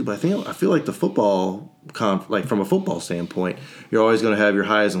basketball too, but I feel like the football like from a football standpoint, you're always going to have your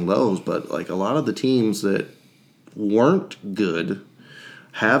highs and lows, but like a lot of the teams that weren't good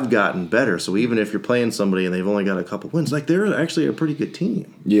have gotten better. So even if you're playing somebody and they've only got a couple wins, like they're actually a pretty good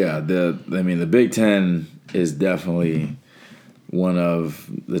team. Yeah, the Big Ten is definitely one of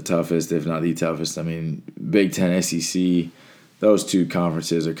the toughest, if not the toughest. I mean, Big Ten, SEC, those two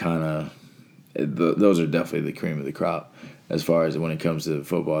conferences are those are definitely the cream of the crop as far as when it comes to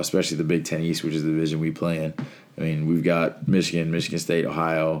football, especially the Big Ten East, which is the division we play in. I mean, we've got Michigan State,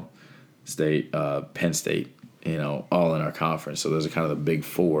 Ohio State, Penn State. all in our conference. So those are kind of the big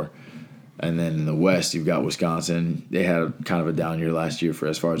four. And then in the West, you've got Wisconsin. They had kind of a down year last year for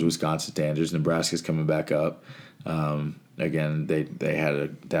as far as Wisconsin standards. Nebraska's coming back up. Again, they had a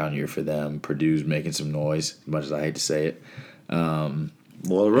down year for them. Purdue's making some noise, as much as I hate to say it.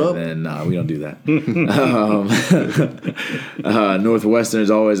 Boil her up. And then we don't do that. Northwestern is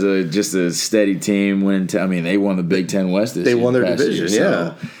always just a steady team. They won the Big Ten West this year. They won their division,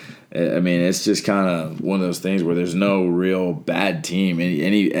 year, it's just kind of one of those things where there's no real bad team. At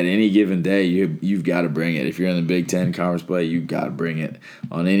any given day, you've got to bring it. If you're in the Big Ten conference play, you've got to bring it.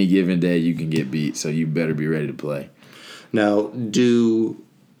 On any given day, you can get beat, so you better be ready to play. Now,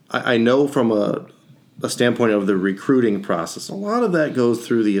 I know from a standpoint of the recruiting process, a lot of that goes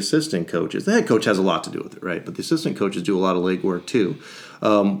through the assistant coaches. The head coach has a lot to do with it, right? But the assistant coaches do a lot of legwork too.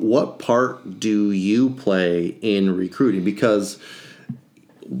 What part do you play in recruiting? Because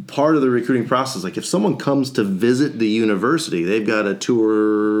part of the recruiting process, like if someone comes to visit the university, they've got to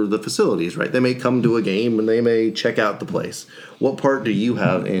tour the facilities, right? They may come to a game and they may check out the place. What part do you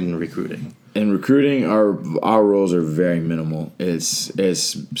have in recruiting? In recruiting, our roles are very minimal. It's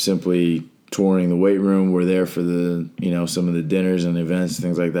simply touring the weight room. We're there for the some of the dinners and events,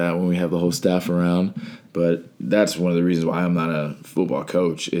 things like that, when we have the whole staff around. But that's one of the reasons why I'm not a football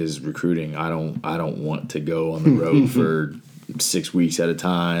coach is recruiting. I don't want to go on the road for 6 weeks at a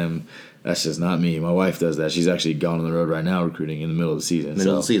time. That's just not me. My wife does that. She's actually gone on the road right now recruiting in the middle of the season.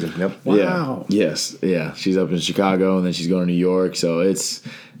 Middle of the season, yep. Wow. Yeah. Yes. Yeah. She's up in Chicago and then she's going to New York. So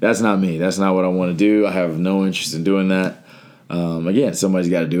that's not me. That's not what I want to do. I have no interest in doing that. Again, somebody's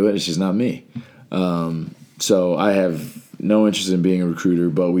got to do it. It's just not me. So I have no interest in being a recruiter,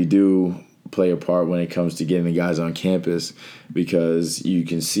 but we do play a part when it comes to getting the guys on campus because you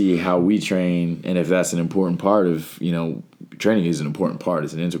can see how we train, and if that's an important part of, training is an important part.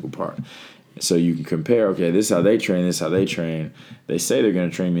 It's an integral part. So you can compare, okay, this is how they train, this is how they train. They say they're going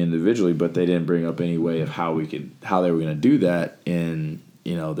to train me individually, but they didn't bring up any way of how they were going to do that in,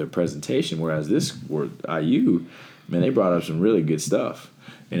 their presentation, whereas this were IU, man, they brought up some really good stuff.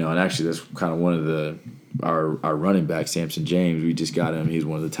 And actually that's kind of one of our running back, Samson James. We just got him. He's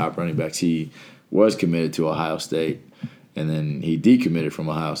one of the top running backs. He was committed to Ohio State, and then he decommitted from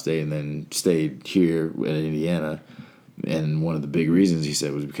Ohio State and then stayed here in Indiana. And one of the big reasons he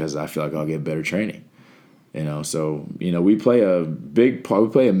said was because I feel like I'll get better training. So we play a big part. We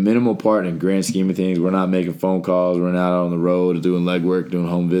play a minimal part in the grand scheme of things. We're not making phone calls. We're not on the road doing legwork, doing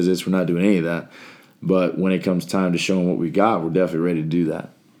home visits. We're not doing any of that. But when it comes time to show them what we got, we're definitely ready to do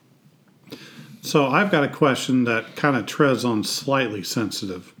that. So I've got a question that kind of treads on slightly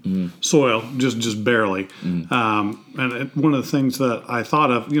sensitive soil, just barely. And one of the things that I thought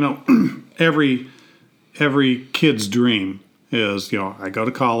of, every kid's dream is, I go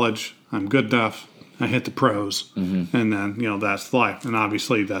to college, I'm good enough, I hit the pros, and then, that's life. And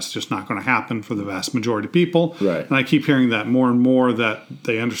obviously that's just not going to happen for the vast majority of people. Right. And I keep hearing that more and more, that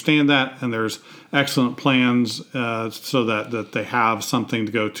they understand that, and there's excellent plans so that they have something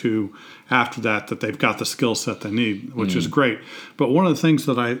to go to after that they've got the skill set they need, which is great. But one of the things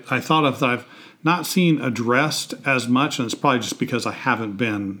that I thought of that I've not seen addressed as much, and it's probably just because I haven't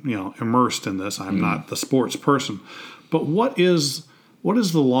been, immersed in this. I'm not the sports person. But what is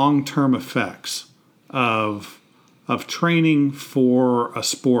the long-term effects of training for a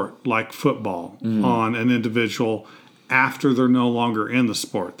sport like football on an individual after they're no longer in the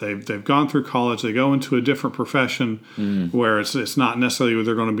sport? They've gone through college, they go into a different profession where it's not necessarily where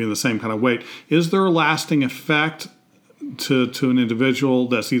they're going to be in the same kind of weight. Is there a lasting effect to an individual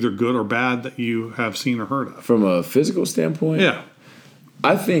that's either good or bad that you have seen or heard of? From a physical standpoint? Yeah.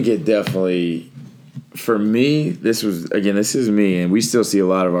 I think it definitely, for me, this is me, and we still see a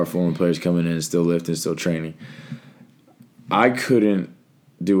lot of our former players coming in and still lifting, still training. I couldn't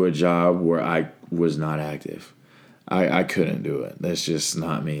do a job where I was not active. I couldn't do it. That's just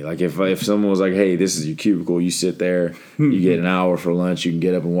not me. Like if someone was like, hey, this is your cubicle, you sit there, you get an hour for lunch, you can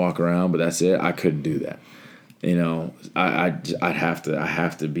get up and walk around, but that's it. I couldn't do that. I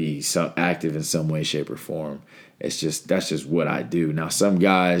have to be so active in some way, shape, or form. That's just what I do. Now, some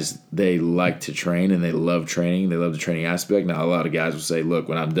guys, they like to train and they love training. They love the training aspect. Now, a lot of guys will say, look,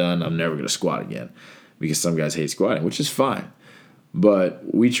 when I'm done, I'm never going to squat again, because some guys hate squatting, which is fine. But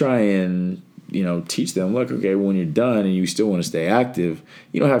we try and teach them, look, okay, when you're done and you still want to stay active,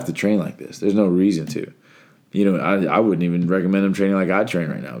 you don't have to train like this. There's no reason to. I wouldn't even recommend them training like I train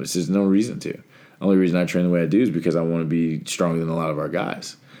right now. There's just no reason to. The only reason I train the way I do is because I want to be stronger than a lot of our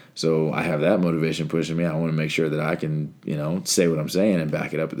guys. So I have that motivation pushing me. I want to make sure that I can, say what I'm saying and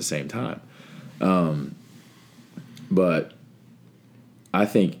back it up at the same time. But I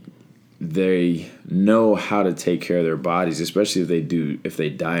think they know how to take care of their bodies, especially if they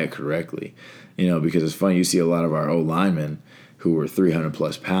diet correctly. Because it's funny, you see a lot of our old linemen who were 300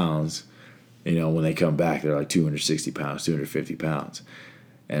 plus pounds, when they come back, they're like 260 pounds, 250 pounds.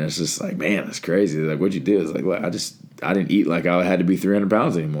 And it's just like, man, that's crazy. Like, what'd you do? It's like, well, I didn't eat like I had to be 300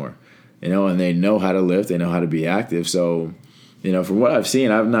 pounds anymore, and they know how to lift, they know how to be active. So, from what I've seen,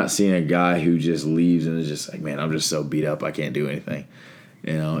 I've not seen a guy who just leaves and is just like, man, I'm just so beat up, I can't do anything.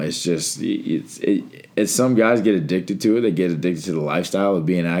 It's just, it's some guys get addicted to it. They get addicted to the lifestyle of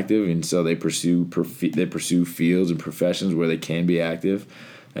being active. And so they pursue fields and professions where they can be active.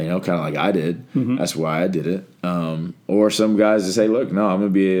 Kind of like I did. Mm-hmm. That's why I did it. Or some guys that say, "Look, no,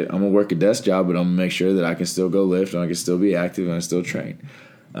 I'm gonna work a desk job, but I'm gonna make sure that I can still go lift and I can still be active and I still train."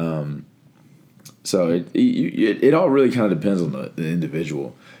 So it all really kind of depends on the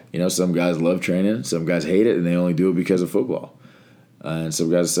individual. Some guys love training, some guys hate it, and they only do it because of football. And some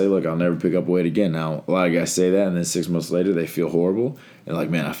guys say, "Look, I'll never pick up weight again." Now, a lot of guys say that, and then 6 months later, they feel horrible and like,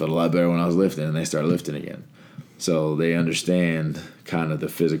 "Man, I felt a lot better when I was lifting," and they start lifting again. So they understand kind of the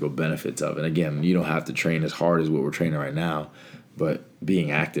physical benefits of it. Again, you don't have to train as hard as what we're training right now, but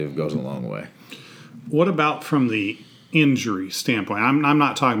being active goes a long way. What about from the injury standpoint? I'm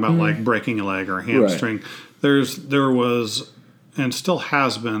not talking about like breaking a leg or a hamstring. Right. There was and still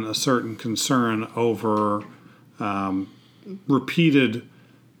has been a certain concern over repeated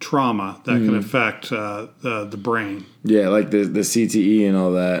trauma that can affect the brain. Yeah, like the CTE and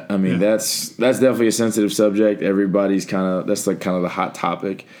all that. I mean, that's definitely a sensitive subject. Everybody's that's like kind of the hot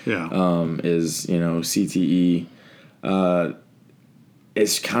topic. Yeah. Is CTE.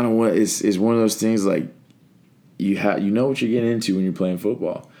 It's kind of what is one of those things like you know what you're getting into when you're playing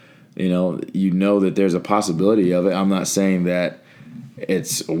football. You know that there's a possibility of it. I'm not saying that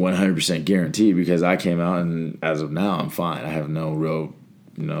it's 100% guaranteed because I came out and as of now I'm fine. I have no real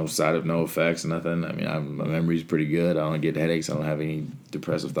no effects, nothing. I mean, my memory's pretty good. I don't get headaches. I don't have any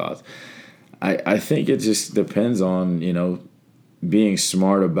depressive thoughts. I think it just depends on, being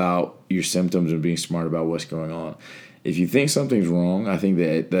smart about your symptoms and being smart about what's going on. If you think something's wrong, I think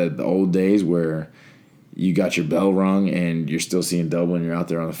that the old days where you got your bell rung and you're still seeing double and you're out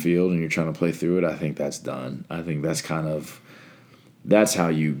there on the field and you're trying to play through it, I think that's done. I think that's how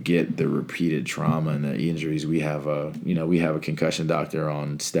you get the repeated trauma and the injuries. We have a concussion doctor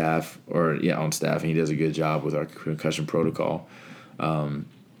on staff, and he does a good job with our concussion protocol.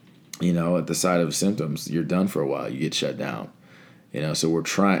 At the side of symptoms, you're done for a while. You get shut down. So we're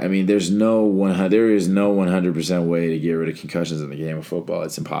trying. I mean, there is no 100% way to get rid of concussions in the game of football.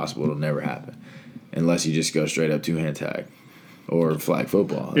 It's impossible. It'll never happen unless you just go straight up two-hand tag. Or flag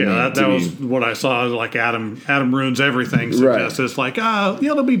football. Yeah, that was what I saw. Like Adam ruins everything. Suggests It's like,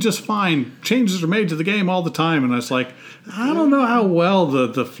 it'll be just fine. Changes are made to the game all the time, and it's like, I don't know how well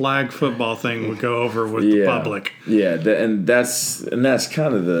the flag football thing would go over with the public. Yeah, that's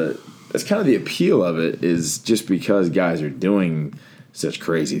kind of the appeal of it is just because guys are doing such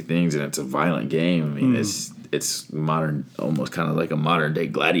crazy things and it's a violent game. I mean, it's modern, almost kind of like a modern day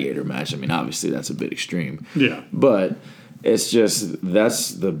gladiator match. I mean, obviously that's a bit extreme. Yeah, but. It's just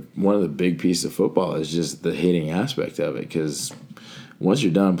that's one of the big pieces of football is just the hitting aspect of it because once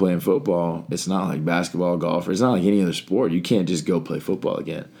you're done playing football, it's not like basketball, golf, or it's not like any other sport. You can't just go play football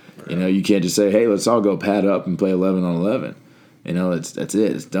again. Right. You can't just say, hey, let's all go pad up and play 11 on 11. That's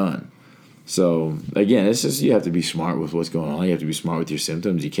it. It's done. So, again, it's just you have to be smart with what's going on. You have to be smart with your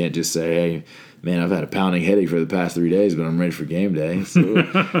symptoms. You can't just say, hey, man, I've had a pounding headache for the past 3 days, but I'm ready for game day. So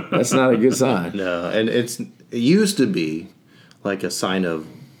that's not a good sign. No, and it used to be like a sign of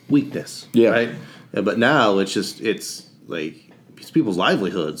weakness, right? But now it's like it's people's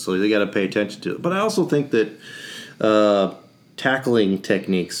livelihoods, so they got to pay attention to it. But I also think that tackling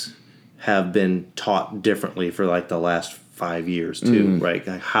techniques have been taught differently for like the last 5 years too, right?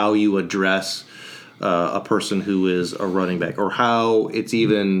 Like how you address a person who is a running back, or how it's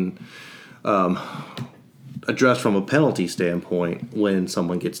even addressed from a penalty standpoint when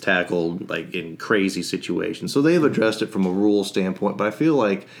someone gets tackled like in crazy situations. So they've addressed it from a rule standpoint, but I feel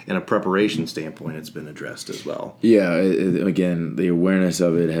like in a preparation standpoint it's been addressed as well. Yeah, again, the awareness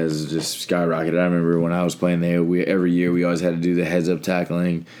of it has just skyrocketed. I remember when I was playing there, every year we always had to do the heads-up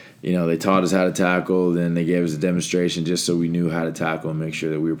tackling. They taught us how to tackle, then they gave us a demonstration just so we knew how to tackle and make sure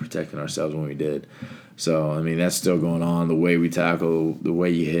that we were protecting ourselves when we did. So, I mean, that's still going on. The way we tackle, the way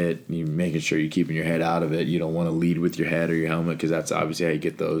you hit, you making sure you're keeping your head out of it. You don't want to lead with your head or your helmet because that's obviously how you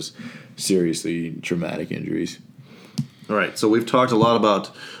get those seriously traumatic injuries. All right, so we've talked a lot about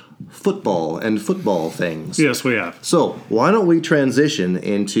football and football things. Yes, we have. So why don't we transition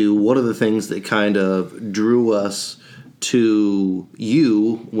into what are the things that kind of drew us to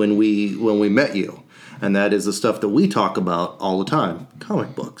you when we met you, and that is the stuff that we talk about all the time,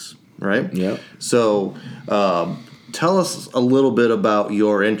 comic books, right? Yeah. So tell us a little bit about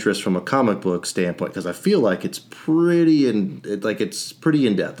your interest from a comic book standpoint, because I feel like it's pretty in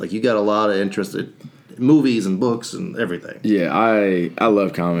depth. Like you got a lot of interest in movies and books and everything. Yeah, I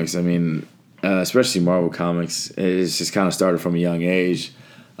love comics. I mean, especially Marvel comics. It's just kind of started from a young age.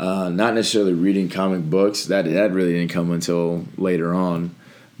 Not necessarily reading comic books. That really didn't come until later on.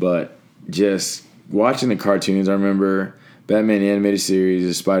 But just watching the cartoons. I remember Batman the Animated Series,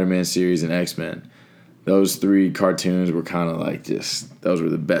 the Spider-Man series, and X-Men. Those 3 cartoons were kind of like those were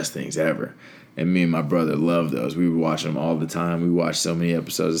the best things ever. And me and my brother loved those. We would watch them all the time. We watched so many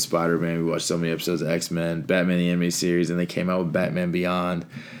episodes of Spider-Man. We watched so many episodes of X-Men, Batman the Animated Series, and they came out with Batman Beyond.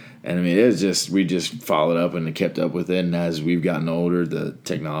 And I mean, it was we just followed up and kept up with it. And as we've gotten older, the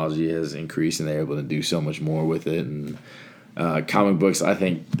technology has increased and they're able to do so much more with it. And comic books, I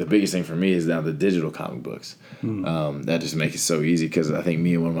think the biggest thing for me is now the digital comic books. That just makes it so easy because I think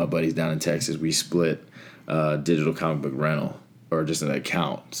me and one of my buddies down in Texas, we split digital comic book rental or just an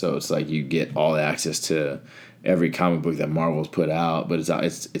account. So it's like you get all the access to every comic book that Marvel's put out, but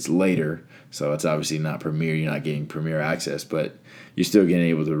it's later. So it's obviously not premiere. You're not getting premiere access, but you're still getting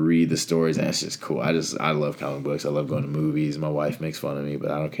able to read the stories, and it's just cool. I love comic books. I love going to movies. My wife makes fun of me,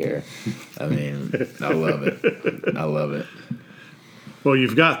 but I don't care. I mean, I love it. I love it. Well,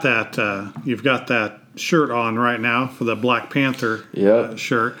 you've got that shirt on right now for the Black Panther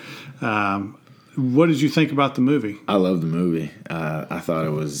shirt. What did you think about the movie? I love the movie. I thought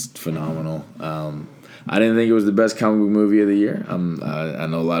it was phenomenal. I didn't think it was the best comic book movie of the year. I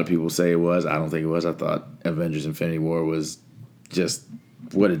know a lot of people say it was. I don't think it was. I thought Avengers Infinity War was just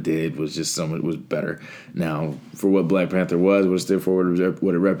what it did was just so much was better. Now, for what Black Panther was, what it stood for,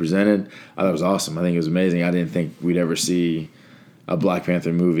 what it represented, I thought it was awesome. I think it was amazing. I didn't think we'd ever see a Black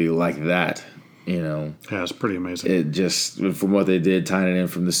Panther movie like that. You know, yeah, it's pretty amazing. It just from what they did, tying it in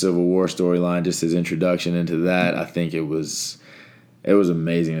from the Civil War storyline, just his introduction into that. I think it was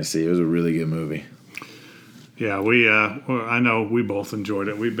amazing to see. It was a really good movie. Yeah, I know we both enjoyed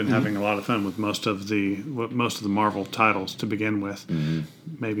it. We've been having a lot of fun with most of the Marvel titles to begin with. Mm-hmm.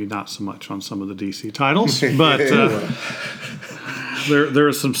 Maybe not so much on some of the DC titles, but there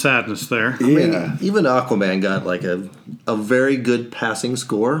is some sadness there. I mean, even Aquaman got like a very good passing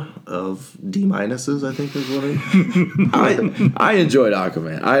score of D-, I think is what it. I enjoyed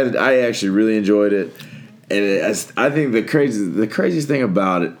Aquaman. I actually really enjoyed it, and I think the craziest thing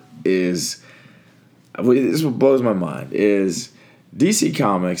about it is. This is what blows my mind is DC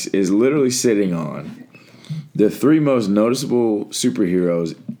Comics is literally sitting on the 3 most noticeable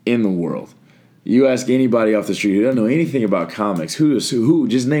superheroes in the world. You ask anybody off the street who doesn't know anything about comics, who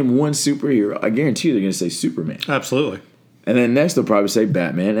just name one superhero, I guarantee you they're going to say Superman. Absolutely. And then next they'll probably say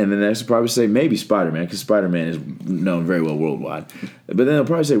Batman, and then next they'll probably say maybe Spider-Man, because Spider-Man is known very well worldwide. But then they'll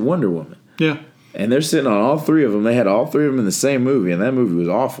probably say Wonder Woman. Yeah. And they're sitting on all 3 of them. They had all 3 of them in the same movie, and that movie was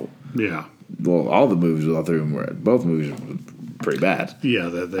awful. Yeah. Well, all the movies with all 3 of them were. Both movies were pretty bad. Yeah,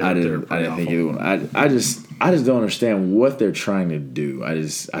 I didn't think either one. I just don't understand what they're trying to do. I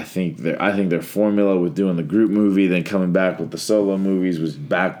think their formula with doing the group movie, then coming back with the solo movies was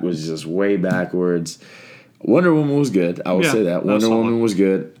just way backwards. Wonder Woman was good. I will say that. Wonder Woman was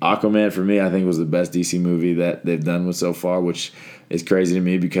good. Aquaman for me, I think was the best DC movie that they've done with so far, which is crazy to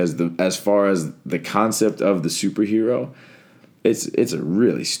me because as far as the concept of the superhero. It's a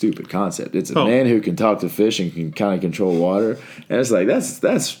really stupid concept. It's a man who can talk to fish and can kind of control water, and it's like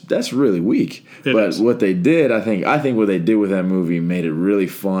that's really weak. But what they did, I think what they did with that movie made it really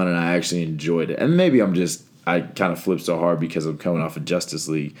fun, and I actually enjoyed it. And maybe I kind of flipped so hard because I'm coming off of Justice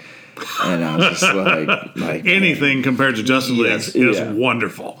League, and I was just like anything compared to Justice League is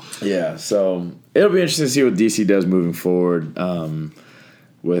wonderful. Yeah, so it'll be interesting to see what DC does moving forward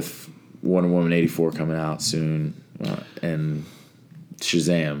with Wonder Woman 84 coming out soon. And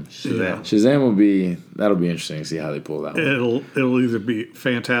Shazam. Shazam that'll be interesting to see how they pull that one. It'll either be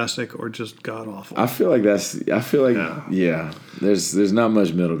fantastic or just god awful. I feel like there's not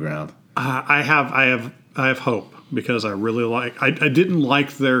much middle ground. I have hope because I really I didn't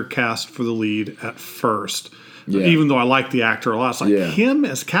like their cast for the lead at first, even though I like the actor a lot. It's like him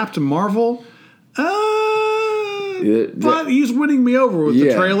as Captain Marvel. But he's winning me over with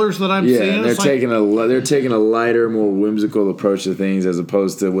the trailers that I'm seeing. They're taking a lighter, more whimsical approach to things as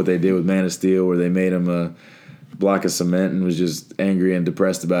opposed to what they did with Man of Steel, where they made him a block of cement and was just angry and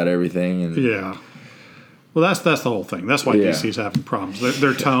depressed about everything. And well, that's the whole thing. That's why DC's having problems.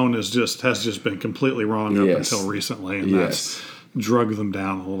 Their tone has just been completely wrong up until recently, and drug them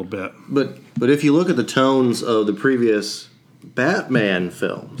down a little bit. But if you look at the tones of the previous Batman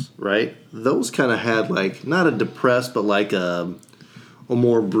films, right? Those kind of had like not a depressed, but like a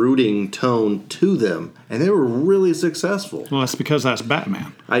more brooding tone to them, and they were really successful. Well, that's because that's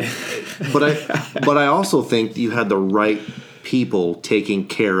Batman. But I also think you had the right people taking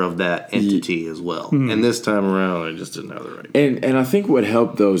care of that entity as well. And this time around, I just didn't have the right. And I think what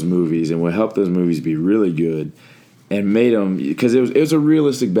helped those movies be really good and made them, because it was a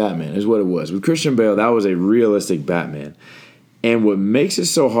realistic Batman is what it was. With Christian Bale, that was a realistic Batman. And what makes it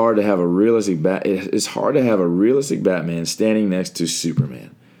so hard to have a realistic it's hard to have a realistic Batman standing next to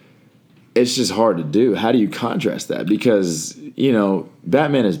Superman. It's just hard to do. How do you contrast that? Because,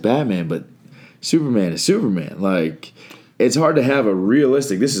 Batman is Batman, but Superman is Superman. Like, it's hard to have a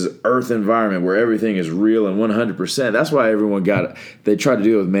realistic, this is Earth environment where everything is real and 100%. That's why everyone they tried to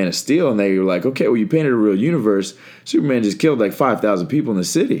do it with Man of Steel, and they were like, okay, well, you painted a real universe. Superman just killed like 5,000 people in the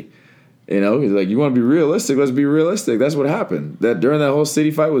city. He's like, you want to be realistic? Let's be realistic. That's what happened. That during that whole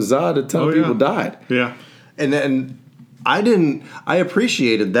city fight with Zod, a ton of people died. Yeah. And then I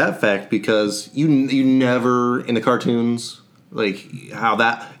appreciated that fact because you never, in the cartoons, like how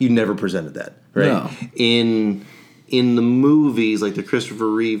that, you never presented that, right? No. In the movies, like the Christopher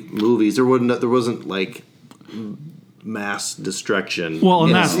Reeve movies, there wasn't like mass destruction. Well,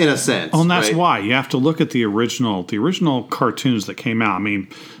 in a sense. Well, and that's right? why you have to look at the original cartoons that came out. I mean,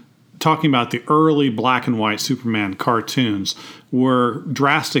 talking about the early black and white Superman cartoons were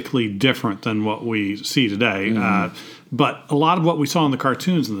drastically different than what we see today. But a lot of what we saw in the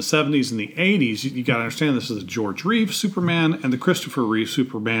cartoons in the 70s and the 80s, you got to understand this is the George Reeves Superman and the Christopher Reeve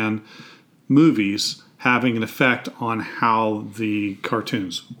Superman movies having an effect on how the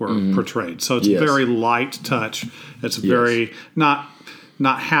cartoons were portrayed. So it's a very light touch. It's a very not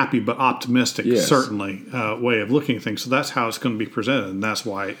happy but optimistic, certainly, way of looking at things. So that's how it's going to be presented, and that's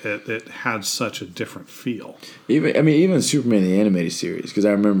why it had such a different feel. Even Superman the animated series, because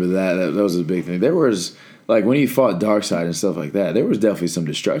I remember that was a big thing. There was, like, when he fought Darkseid and stuff like that, there was definitely some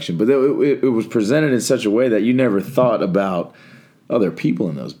destruction, but it was presented in such a way that you never thought about other people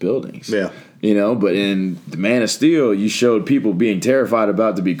in those buildings. Yeah. But in the Man of Steel, you showed people being terrified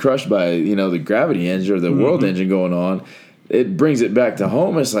about to be crushed by, the gravity engine or the world engine going on. It brings it back to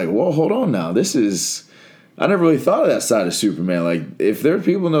home. It's like, well, hold on now. I never really thought of that side of Superman. Like, if there are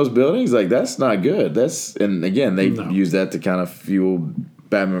people in those buildings, like, that's not good. And again, they use that to kind of fuel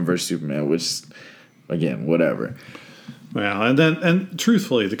Batman versus Superman, which, again, whatever. Well, and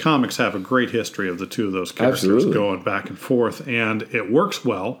truthfully, the comics have a great history of the two of those characters going back and forth, and it works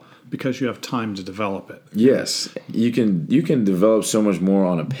well because you have time to develop it. Yes, you can develop so much more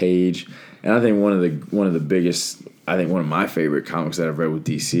on a page, and I think one of the biggest, I think one of my favorite comics that I've read with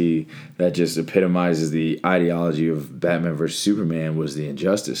DC that just epitomizes the ideology of Batman versus Superman was the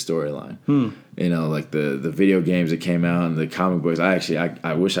Injustice storyline. Like the video games that came out and the comic books.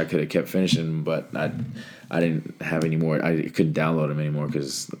 I wish I could have kept finishing, but I didn't have any more. I couldn't download them anymore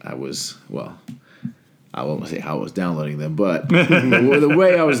because I won't say how I was downloading them, but the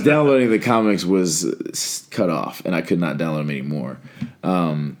way I was downloading the comics was cut off, and I could not download them anymore.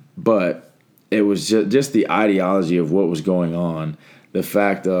 But it was just the ideology of what was going on, the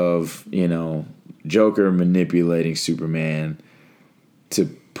fact of, Joker manipulating Superman to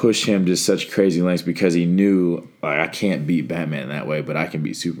push him to such crazy lengths because he knew, like, I can't beat Batman that way, but I can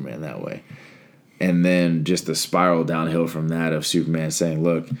beat Superman that way. And then just the spiral downhill from that of Superman saying,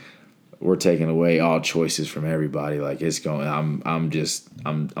 look, we're taking away all choices from everybody. Like, it's going, I'm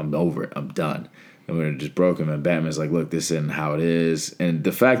over it. I'm done. And we're just broken. And Batman's like, look, this isn't how it is. And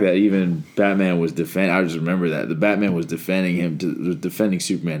the fact that even Batman was I just remember that the Batman was defending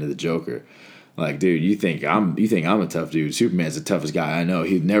Superman to the Joker. Like, dude, you think I'm a tough dude? Superman's the toughest guy I know.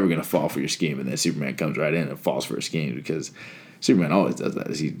 He's never gonna fall for your scheme. And then Superman comes right in and falls for a scheme because Superman always does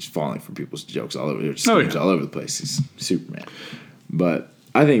that. He's falling for people's jokes all over, schemes all over the place. He's Superman. But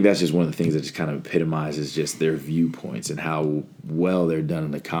I think that's just one of the things that just kind of epitomizes just their viewpoints and how well they're done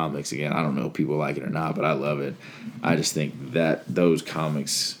in the comics. Again, I don't know if people like it or not, but I love it. I just think that those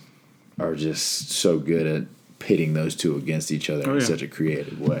comics are just so good at pitting those two against each other in such a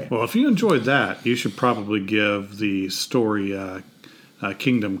creative way. Well, if you enjoyed that, you should probably give the story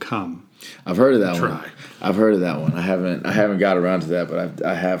Kingdom Come. I've heard of that one. I've heard of that one. I haven't got around to that, but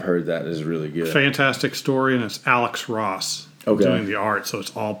I have heard that is really good. Fantastic story, and it's Alex Ross doing the art, so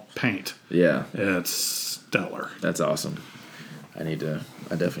it's all paint. Yeah, it's stellar. That's awesome. I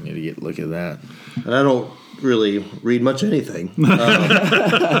definitely need to look at that. And I don't really read much anything, but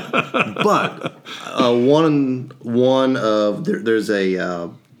there's a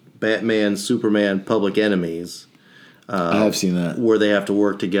Batman Superman Public Enemies I have seen that. where they have to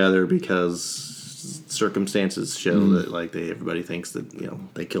work together because circumstances show that like everybody thinks that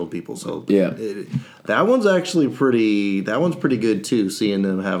they killed people. So Yeah. that one's actually pretty good too. Seeing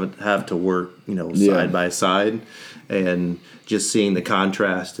them have to work side by side, and just seeing the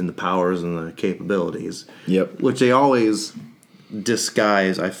contrast in the powers and the capabilities. Yep. Which they always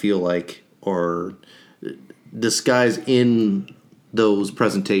disguise. I feel like, or disguise in those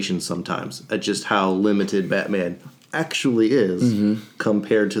presentations sometimes at just how limited Batman actually is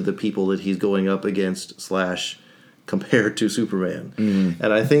compared to the people that he's going up against / compared to Superman.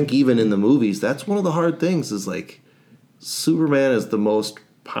 And I think even in the movies, that's one of the hard things is like Superman is the most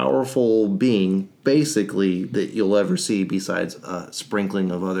powerful being basically that you'll ever see besides a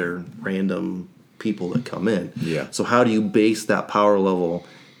sprinkling of other random people that come in. Yeah. So how do you base that power level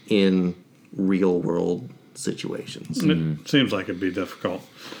in real world situations? It seems like it'd be difficult.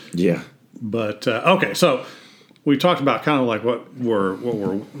 Yeah. But okay, so we talked about kind of like what we're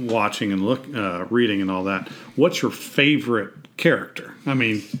watching and reading and all that. What's your favorite character? I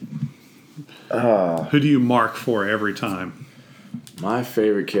mean, who do you mark for every time? My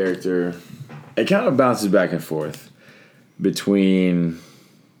favorite character, it kind of bounces back and forth between.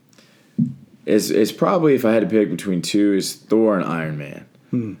 It's probably, if I had to pick between two, is Thor and Iron Man.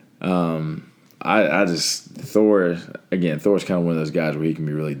 I just Thor's kind of one of those guys where he can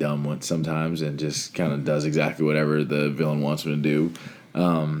be really dumb sometimes and just kind of does exactly whatever the villain wants him to do.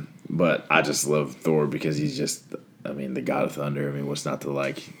 But I just love Thor because he's just, the God of Thunder. I mean, what's not to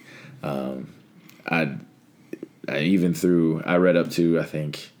like? I read up to, I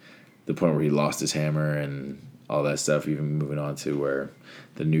think, the point where he lost his hammer and all that stuff. Even moving on to where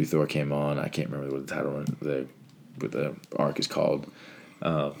the new Thor came on. I can't remember what the title what the arc is called.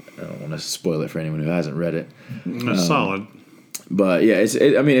 I don't want to spoil it for anyone who hasn't read it. It's solid. But yeah,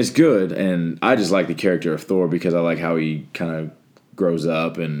 it's good, and I just like the character of Thor because I like how he kind of grows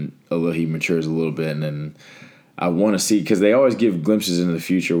up and he matures a little bit, and then I want to see, because they always give glimpses into the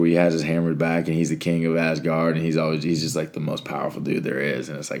future where he has his hammer back and he's the king of Asgard and he's just like the most powerful dude there is,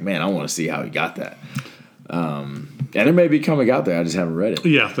 and it's like, man, I want to see how he got that. And it may be coming out there. I just haven't read it.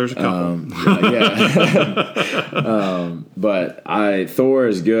 Yeah, there's a couple. But Thor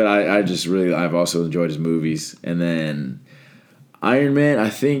is good. I've also enjoyed his movies. And then Iron Man, I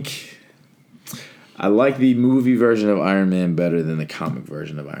think I like the movie version of Iron Man better than the comic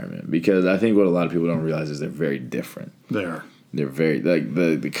version of Iron Man, because I think what a lot of people don't realize is they're very different. They're very, like,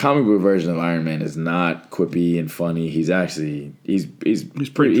 the comic book version of Iron Man is not quippy and funny. He's actually he's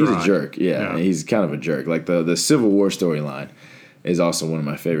pretty dry. He's a jerk. Yeah, he's kind of a jerk. Like the Civil War storyline is also one of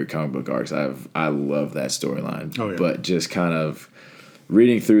my favorite comic book arcs. I love that storyline. Oh, yeah. But just kind of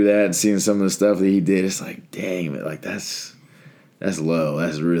reading through that and seeing some of the stuff that he did, it's like, dang, like that's low.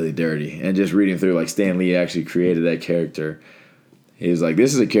 That's really dirty. And just reading through, like, Stan Lee actually created that character. He was like,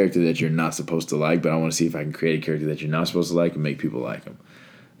 this is a character that you're not supposed to like, but I want to see if I can create a character that you're not supposed to like and make people like him.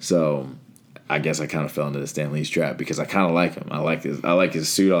 So I guess I kind of fell into the Stan Lee's trap because I kind of like him. I like his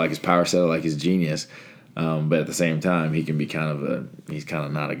suit. I like his power set. I like his genius. But at the same time, he can be he's kind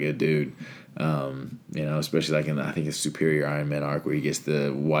of not a good dude. Especially like in I think his Superior Iron Man arc where he gets the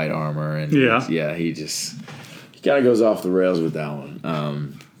white armor and he kind of goes off the rails with that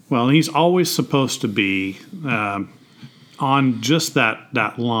one. Well, he's always supposed to be on just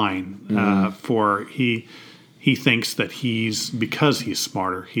that line for he thinks that because he's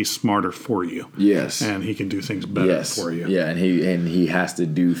smarter for you. Yes, and he can do things better for you. Yeah, and he has to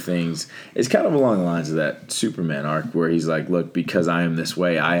do things. It's kind of along the lines of that Superman arc where he's like, look, because I am this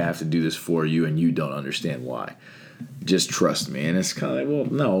way, I have to do this for you, and you don't understand why. Just trust me. And it's kind of like, well,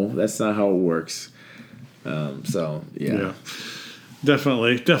 no, that's not how it works. Yeah.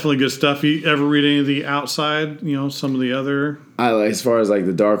 Definitely good stuff. You ever read any of the Outside? Some of the other. I like, as far as like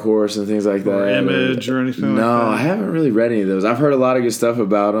the Dark Horse and things like that, or Image or anything. No, like that? I haven't really read any of those. I've heard a lot of good stuff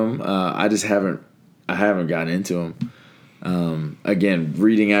about them. I just haven't gotten into them. Again,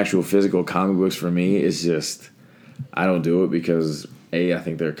 reading actual physical comic books for me is just, I don't do it because I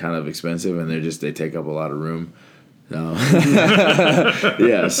think they're kind of expensive and they take up a lot of room. So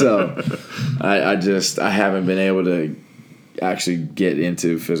I haven't been able to actually get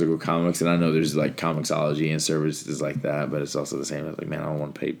into physical comics, and I know there's like Comixology and services like that, but it's also the same. It's like, man, I don't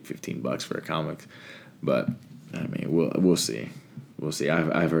want to pay $15 for a comic, but I mean, we'll see.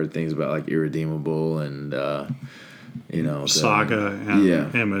 I've heard things about like Irredeemable and Saga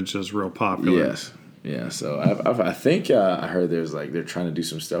and Image is real popular. Yes, yeah. So I think I heard there's like they're trying to do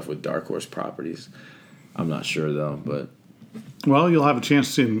some stuff with Dark Horse properties. I'm not sure though, but you'll have a chance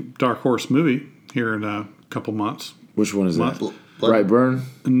to see a Dark Horse movie here in a couple months. Which one is that? Brightburn?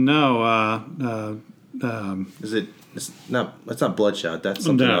 No. Is it That's not Bloodshot. That's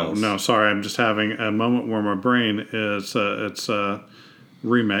something else. No, sorry. I'm just having a moment where my brain is it's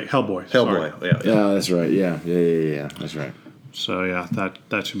remake Hellboy. Hellboy. Sorry. Yeah, that's right. Yeah. That's right. So yeah,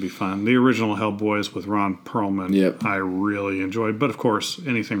 that should be fun. The original Hellboys with Ron Perlman, Yep. I really enjoyed. But of course,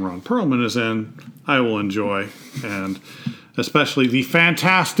 anything Ron Perlman is in, I will enjoy, and especially the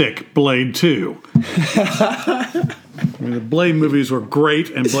fantastic Blade 2. I mean, the Blade movies were great,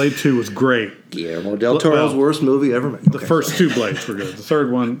 and Blade 2 was great. Guillermo del Toro's worst movie ever made. The first two Blades were good. The third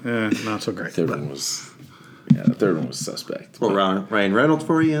one, not so great. The third one was suspect. Well, Ryan Reynolds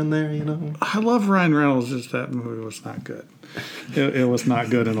for you in there, you know. I love Ryan Reynolds, just that movie was not good. It was not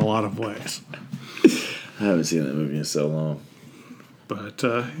good in a lot of ways. I haven't seen that movie in so long. But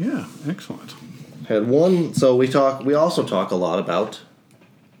yeah, excellent. Had one. So we also talk a lot about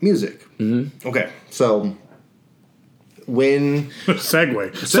music. Mm-hmm. Okay, so when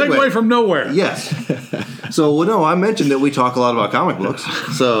segue from nowhere. Yes. So no, I mentioned that we talk a lot about comic books.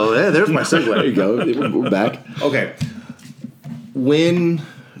 So yeah, there's my segue. There you go. We're back. Okay. When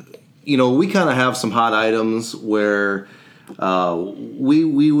we kind of have some hot items where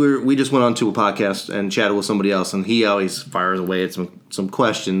we just went on to a podcast and chatted with somebody else, and he always fires away at some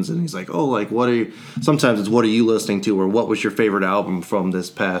questions, and he's like, oh, like sometimes it's what are you listening to, or what was your favorite album from this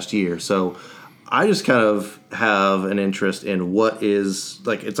past year. So I just kind of have an interest in what is,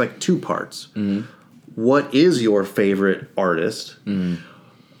 like, it's like two parts. Mm-hmm. What is your favorite artist? Mm-hmm.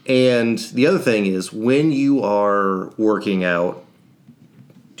 And the other thing is, when you are working out,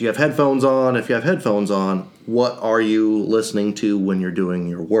 do you have headphones on? If you have headphones on, what are you listening to when you're doing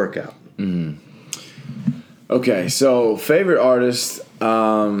your workout? Mm. Okay, so favorite artist.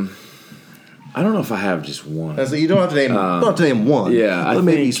 I don't know if I have just one. So you don't have to name one. Yeah, but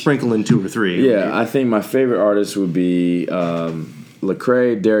maybe sprinkle in two or three. Yeah, I think my favorite artist would be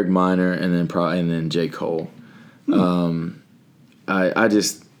Lecrae, Derek Minor, and then J. Cole.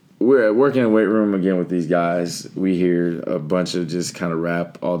 We're working in the weight room again with these guys. We hear a bunch of just kind of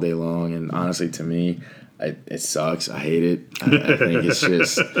rap all day long, and honestly, to me, it sucks. I hate it. I think it's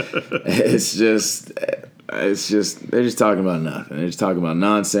just they're just talking about nothing. They're just talking about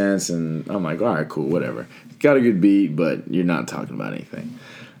nonsense, and I'm like, all right, cool, whatever. Got a good beat, but you're not talking about anything.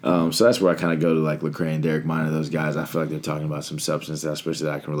 So that's where I kind of go to, like, Lecrae and Derek Minor. Those guys, I feel like they're talking about some substance that especially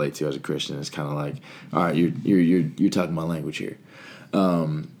that I can relate to as a Christian. It's kind of like, all right, you're talking my language here.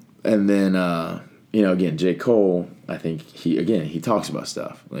 And then, again, J. Cole, I think he talks about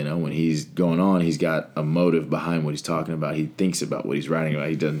stuff. When he's going on, he's got a motive behind what he's talking about. He thinks about what he's writing about.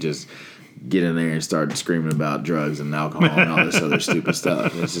 He doesn't just get in there and start screaming about drugs and alcohol and all this other stupid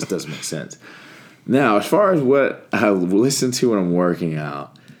stuff. It just doesn't make sense. Now, as far as what I listen to when I'm working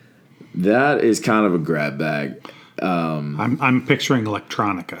out, that is kind of a grab bag. I'm picturing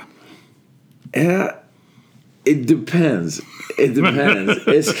electronica. Yeah. It depends.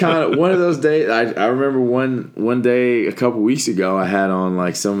 It's kind of one of those days. I remember one day a couple weeks ago, I had on,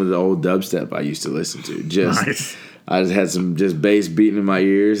 like, some of the old dubstep I used to listen to. Nice. I just had some bass beating in my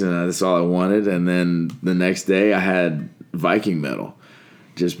ears, and that's all I wanted. And then the next day, I had Viking metal,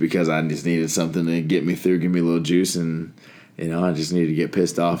 just because I just needed something to get me through, give me a little juice, and I just needed to get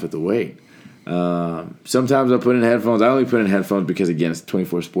pissed off at the weight. Sometimes I put in headphones. I only put in headphones because, again, it's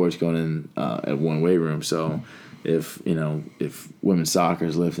 24 sports going in at one weight room. So if women's soccer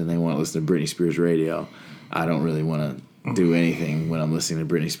is lifting, they want to listen to Britney Spears radio. I don't really want to do anything when I'm listening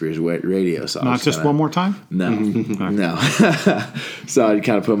to Britney Spears radio. So not just one more time? No, no. So I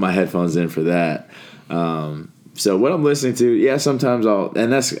kind of put my headphones in for that. So what I'm listening to, yeah, sometimes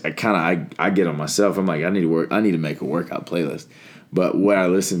and that's kind of I get on myself. I'm like, I need to make a workout playlist. But what I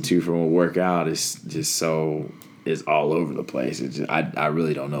listen to from a workout is all over the place. I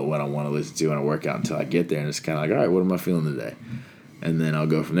really don't know what I want to listen to on a workout until I get there, and it's kind of like, all right, what am I feeling today? And then I'll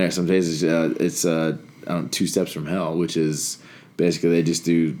go from there. Some days it's 2 Steps from Hell, which is basically they just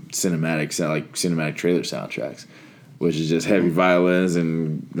do cinematic trailer soundtracks, which is just heavy violins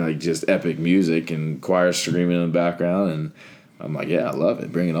and, like, just epic music and choirs screaming in the background, and I'm like, yeah, I love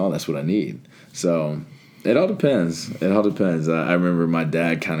it. Bring it on. That's what I need. So it all depends. I remember my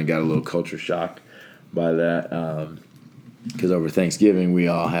dad kind of got a little culture shock by that because over Thanksgiving we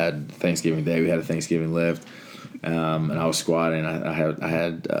all had Thanksgiving Day. We had a Thanksgiving lift, and I was squatting. I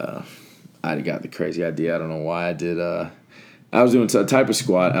got the crazy idea. I don't know why I did. I was doing a type of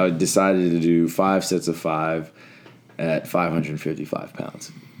squat. I decided to do 5 sets of 5 at 555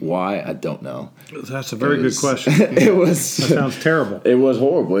 pounds. Why? I don't know. That's a very good question. That sounds terrible. It was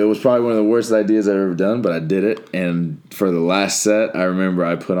horrible. It was probably one of the worst ideas I've ever done, but I did it. And for the last set, I remember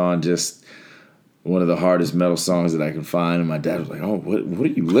I put on just one of the hardest metal songs that I can find. And my dad was like, "Oh, what are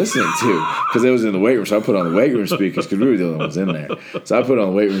you listening to?" Because it was in the weight room, so I put on the weight room speakers because we were the only ones in there. So I put on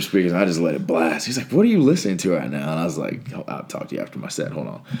the weight room speakers and I just let it blast. He's like, "What are you listening to right now?" And I was like, "I'll talk to you after my set. Hold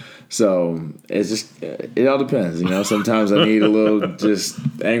on." So it's just, it all depends, you know. Sometimes I need a little just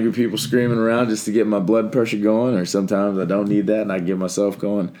angry people screaming around just to get my blood pressure going, or sometimes I don't need that and I get myself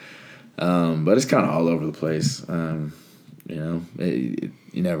going. But it's kind of all over the place. You know,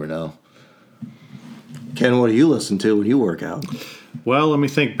 you never know. Ken, what do you listen to when you work out? Well, let me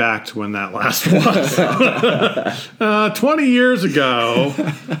think back to when that last was. 20 years ago.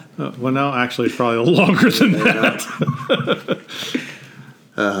 Well, no, actually, it's probably longer than that.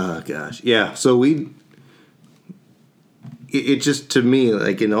 Oh, gosh. Yeah, so it just, to me,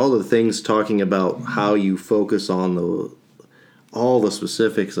 like in all the things talking about how you focus on all the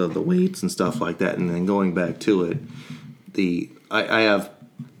specifics of the weights and stuff like that, and then going back to it, I have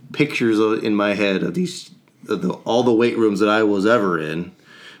pictures in my head of all the weight rooms that I was ever in,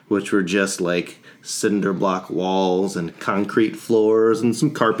 which were just like cinder block walls and concrete floors and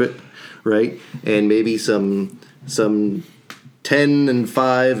some carpet, right? And maybe some 10 and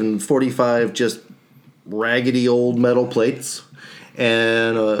 5 and 45 just raggedy old metal plates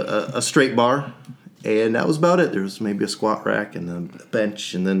and a straight bar, and that was about it. There was maybe a squat rack and a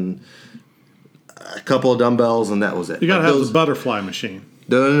bench and then a couple of dumbbells, and that was it. You got to have the butterfly machine.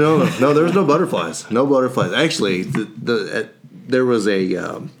 No, there was no butterflies. No butterflies. Actually, there was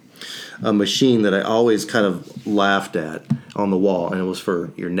a machine that I always kind of laughed at on the wall, and it was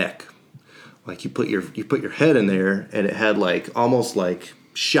for your neck. Like you put your head in there, and it had like almost like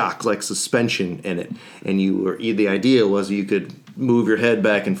shock, like suspension in it, and the idea was you could move your head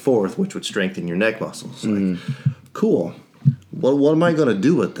back and forth, which would strengthen your neck muscles. Like, cool. What am I going to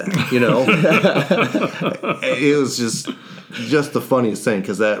do with that? You know, it was just the funniest thing,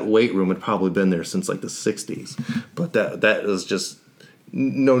 because that weight room had probably been there since like the 60s, but that was just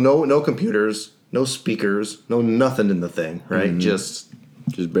no computers, no speakers, no nothing in the thing, right? Just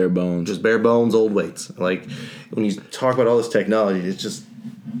bare bones, old weights. Like when you talk about all this technology,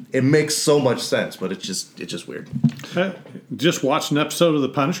 it makes so much sense, but it's just weird. Just watched an episode of The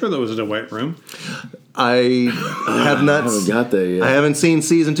Punisher that was in a weight room. I have not. I haven't got there yet. I haven't seen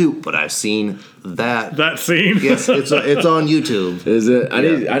season 2, but I've seen that scene. Yes, it's on YouTube. Is it? I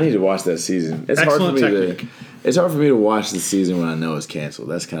need to watch that season. It's Excellent hard for me technique. It's hard for me to watch the season when I know it's canceled.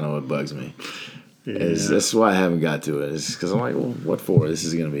 That's kind of what bugs me. Yeah. That's why I haven't got to it. It's because I'm like, well, what for? This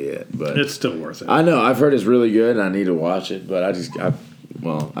is going to be it. But It's still worth it. I know. I've heard it's really good, and I need to watch it. But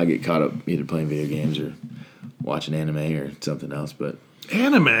I get caught up either playing video games or watching anime or something else. But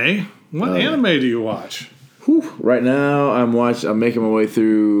Anime? What anime do you watch? right now, I'm making my way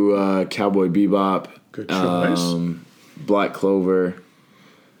through Cowboy Bebop. Good choice. Black Clover,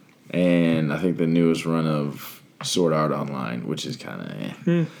 and I think the newest run of Sword Art Online, which is kind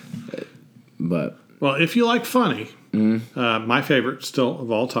of But Well, if you like funny, my favorite still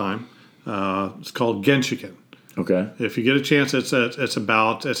of all time, it's called Genshiken. okay, If you get a chance, it's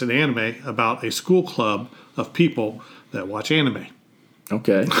an anime about a school club of people that watch anime.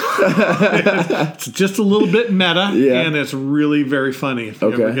 okay, It's just a little bit meta, Yeah. and it's really very funny. If you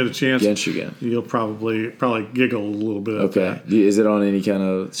okay. ever get a chance, Genshiken. you'll probably giggle a little bit. Okay, is it on any kind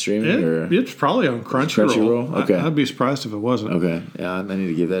of streaming or? It's probably on Crunchyroll. Crunchyroll? Okay. I'd be surprised if it wasn't. Okay, yeah, I need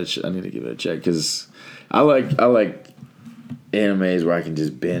to give that. I need to give it a check because I like animes where I can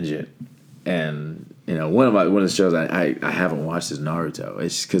just binge it, and one of the shows I haven't watched is Naruto.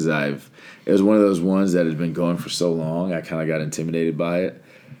 It's because it was one of those ones that had been going for so long. I kind of got intimidated by it,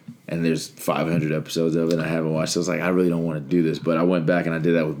 and there's 500 episodes of it. And I haven't watched. So I was like, I really don't want to do this, but I went back and I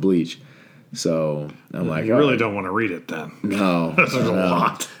did that with Bleach. So I'm like, You really don't want to read it then. No, There's a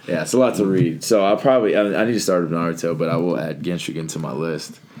lot. Yeah, it's a lot to read. So I need to start with Naruto, but I will add Genshiken to my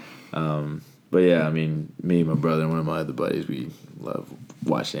list. But yeah, I mean, me, my brother, and one of my other buddies, we love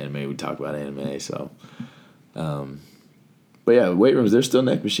watching anime. We talk about anime. So, but yeah, weight rooms, they're still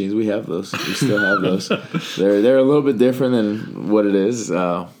neck machines. We have those. We still have those. They're a little bit different than what it is.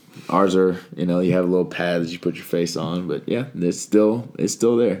 Ours are, you have a little pad that you put your face on, but yeah, it's still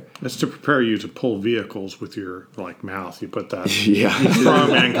there. It's to prepare you to pull vehicles with your mouth. You put that Yeah,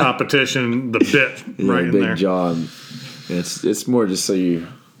 strongman competition, the bit right in big there. jaw. It's more just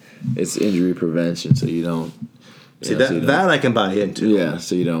it's injury prevention, so you don't. See, that I can buy into. Yeah,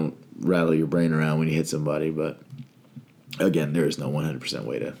 so you don't rattle your brain around when you hit somebody. But again, there is no 100%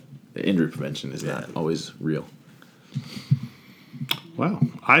 way to. Injury prevention is not always real. Well,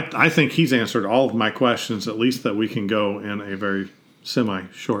 I think he's answered all of my questions, at least that we can go in a very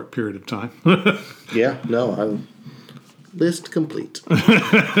semi-short period of time. Yeah, no, List complete.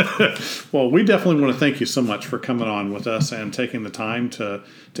 Well, we definitely want to thank you so much for coming on with us and taking the time to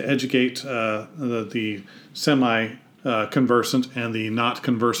educate the semi conversant and the not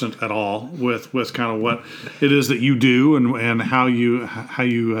conversant at all with kind of what it is that you do and how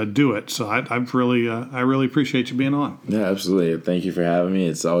you do it. So I really appreciate you being on. Yeah, absolutely. Thank you for having me.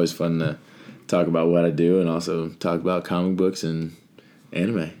 It's always fun to talk about what I do and also talk about comic books and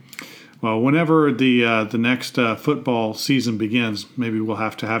anime. Well, whenever the next football season begins, maybe we'll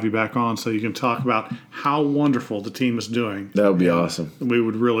have you back on so you can talk about how wonderful the team is doing. That would be awesome. We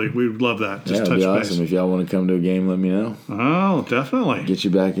would love that. Just yeah, touch it'd be base. awesome. If y'all want to come to a game, let me know. Oh, definitely. Get you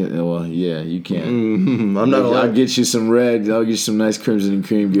back in. Well, yeah, you can. I'm not allowed. I'll get you some red. I'll get you some nice crimson and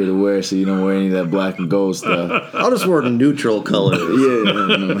cream gear to wear, so you don't wear any of that black and gold stuff. I'll just wear neutral colors. Yeah,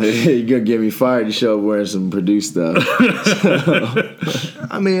 no. You're gonna get me fired. You show up wearing some Purdue stuff.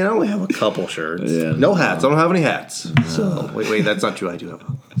 I mean, I only have a couple shirts. Yeah, no hats. I don't have any hats. So wait, that's not true. I do have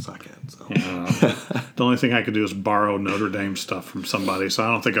a sock hat. So. The only thing I could do is borrow Notre Dame stuff from somebody, so I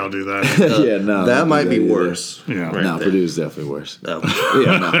don't think I'll do that. Yeah, no. That might be either. worse. Yeah. Right No, there. Purdue's definitely worse. Oh.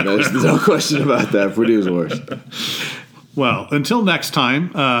 Yeah, no, there's no question about that. Purdue's worse. Well, until next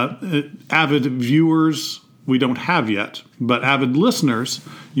time, avid viewers, we don't have yet, but avid listeners,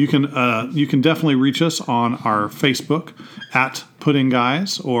 you can definitely reach us on our Facebook at Pudding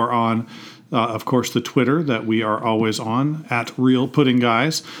Guys or on, of course, the Twitter that we are always on at Real Pudding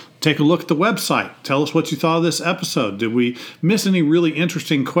Guys. Take a look at the website. Tell us what you thought of this episode. Did we miss any really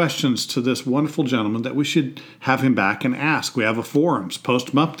interesting questions to this wonderful gentleman that we should have him back and ask? We have a forums. Post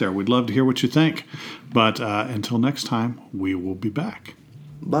them up there. We'd love to hear what you think. But until next time, we will be back.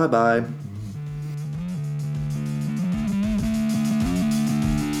 Bye-bye.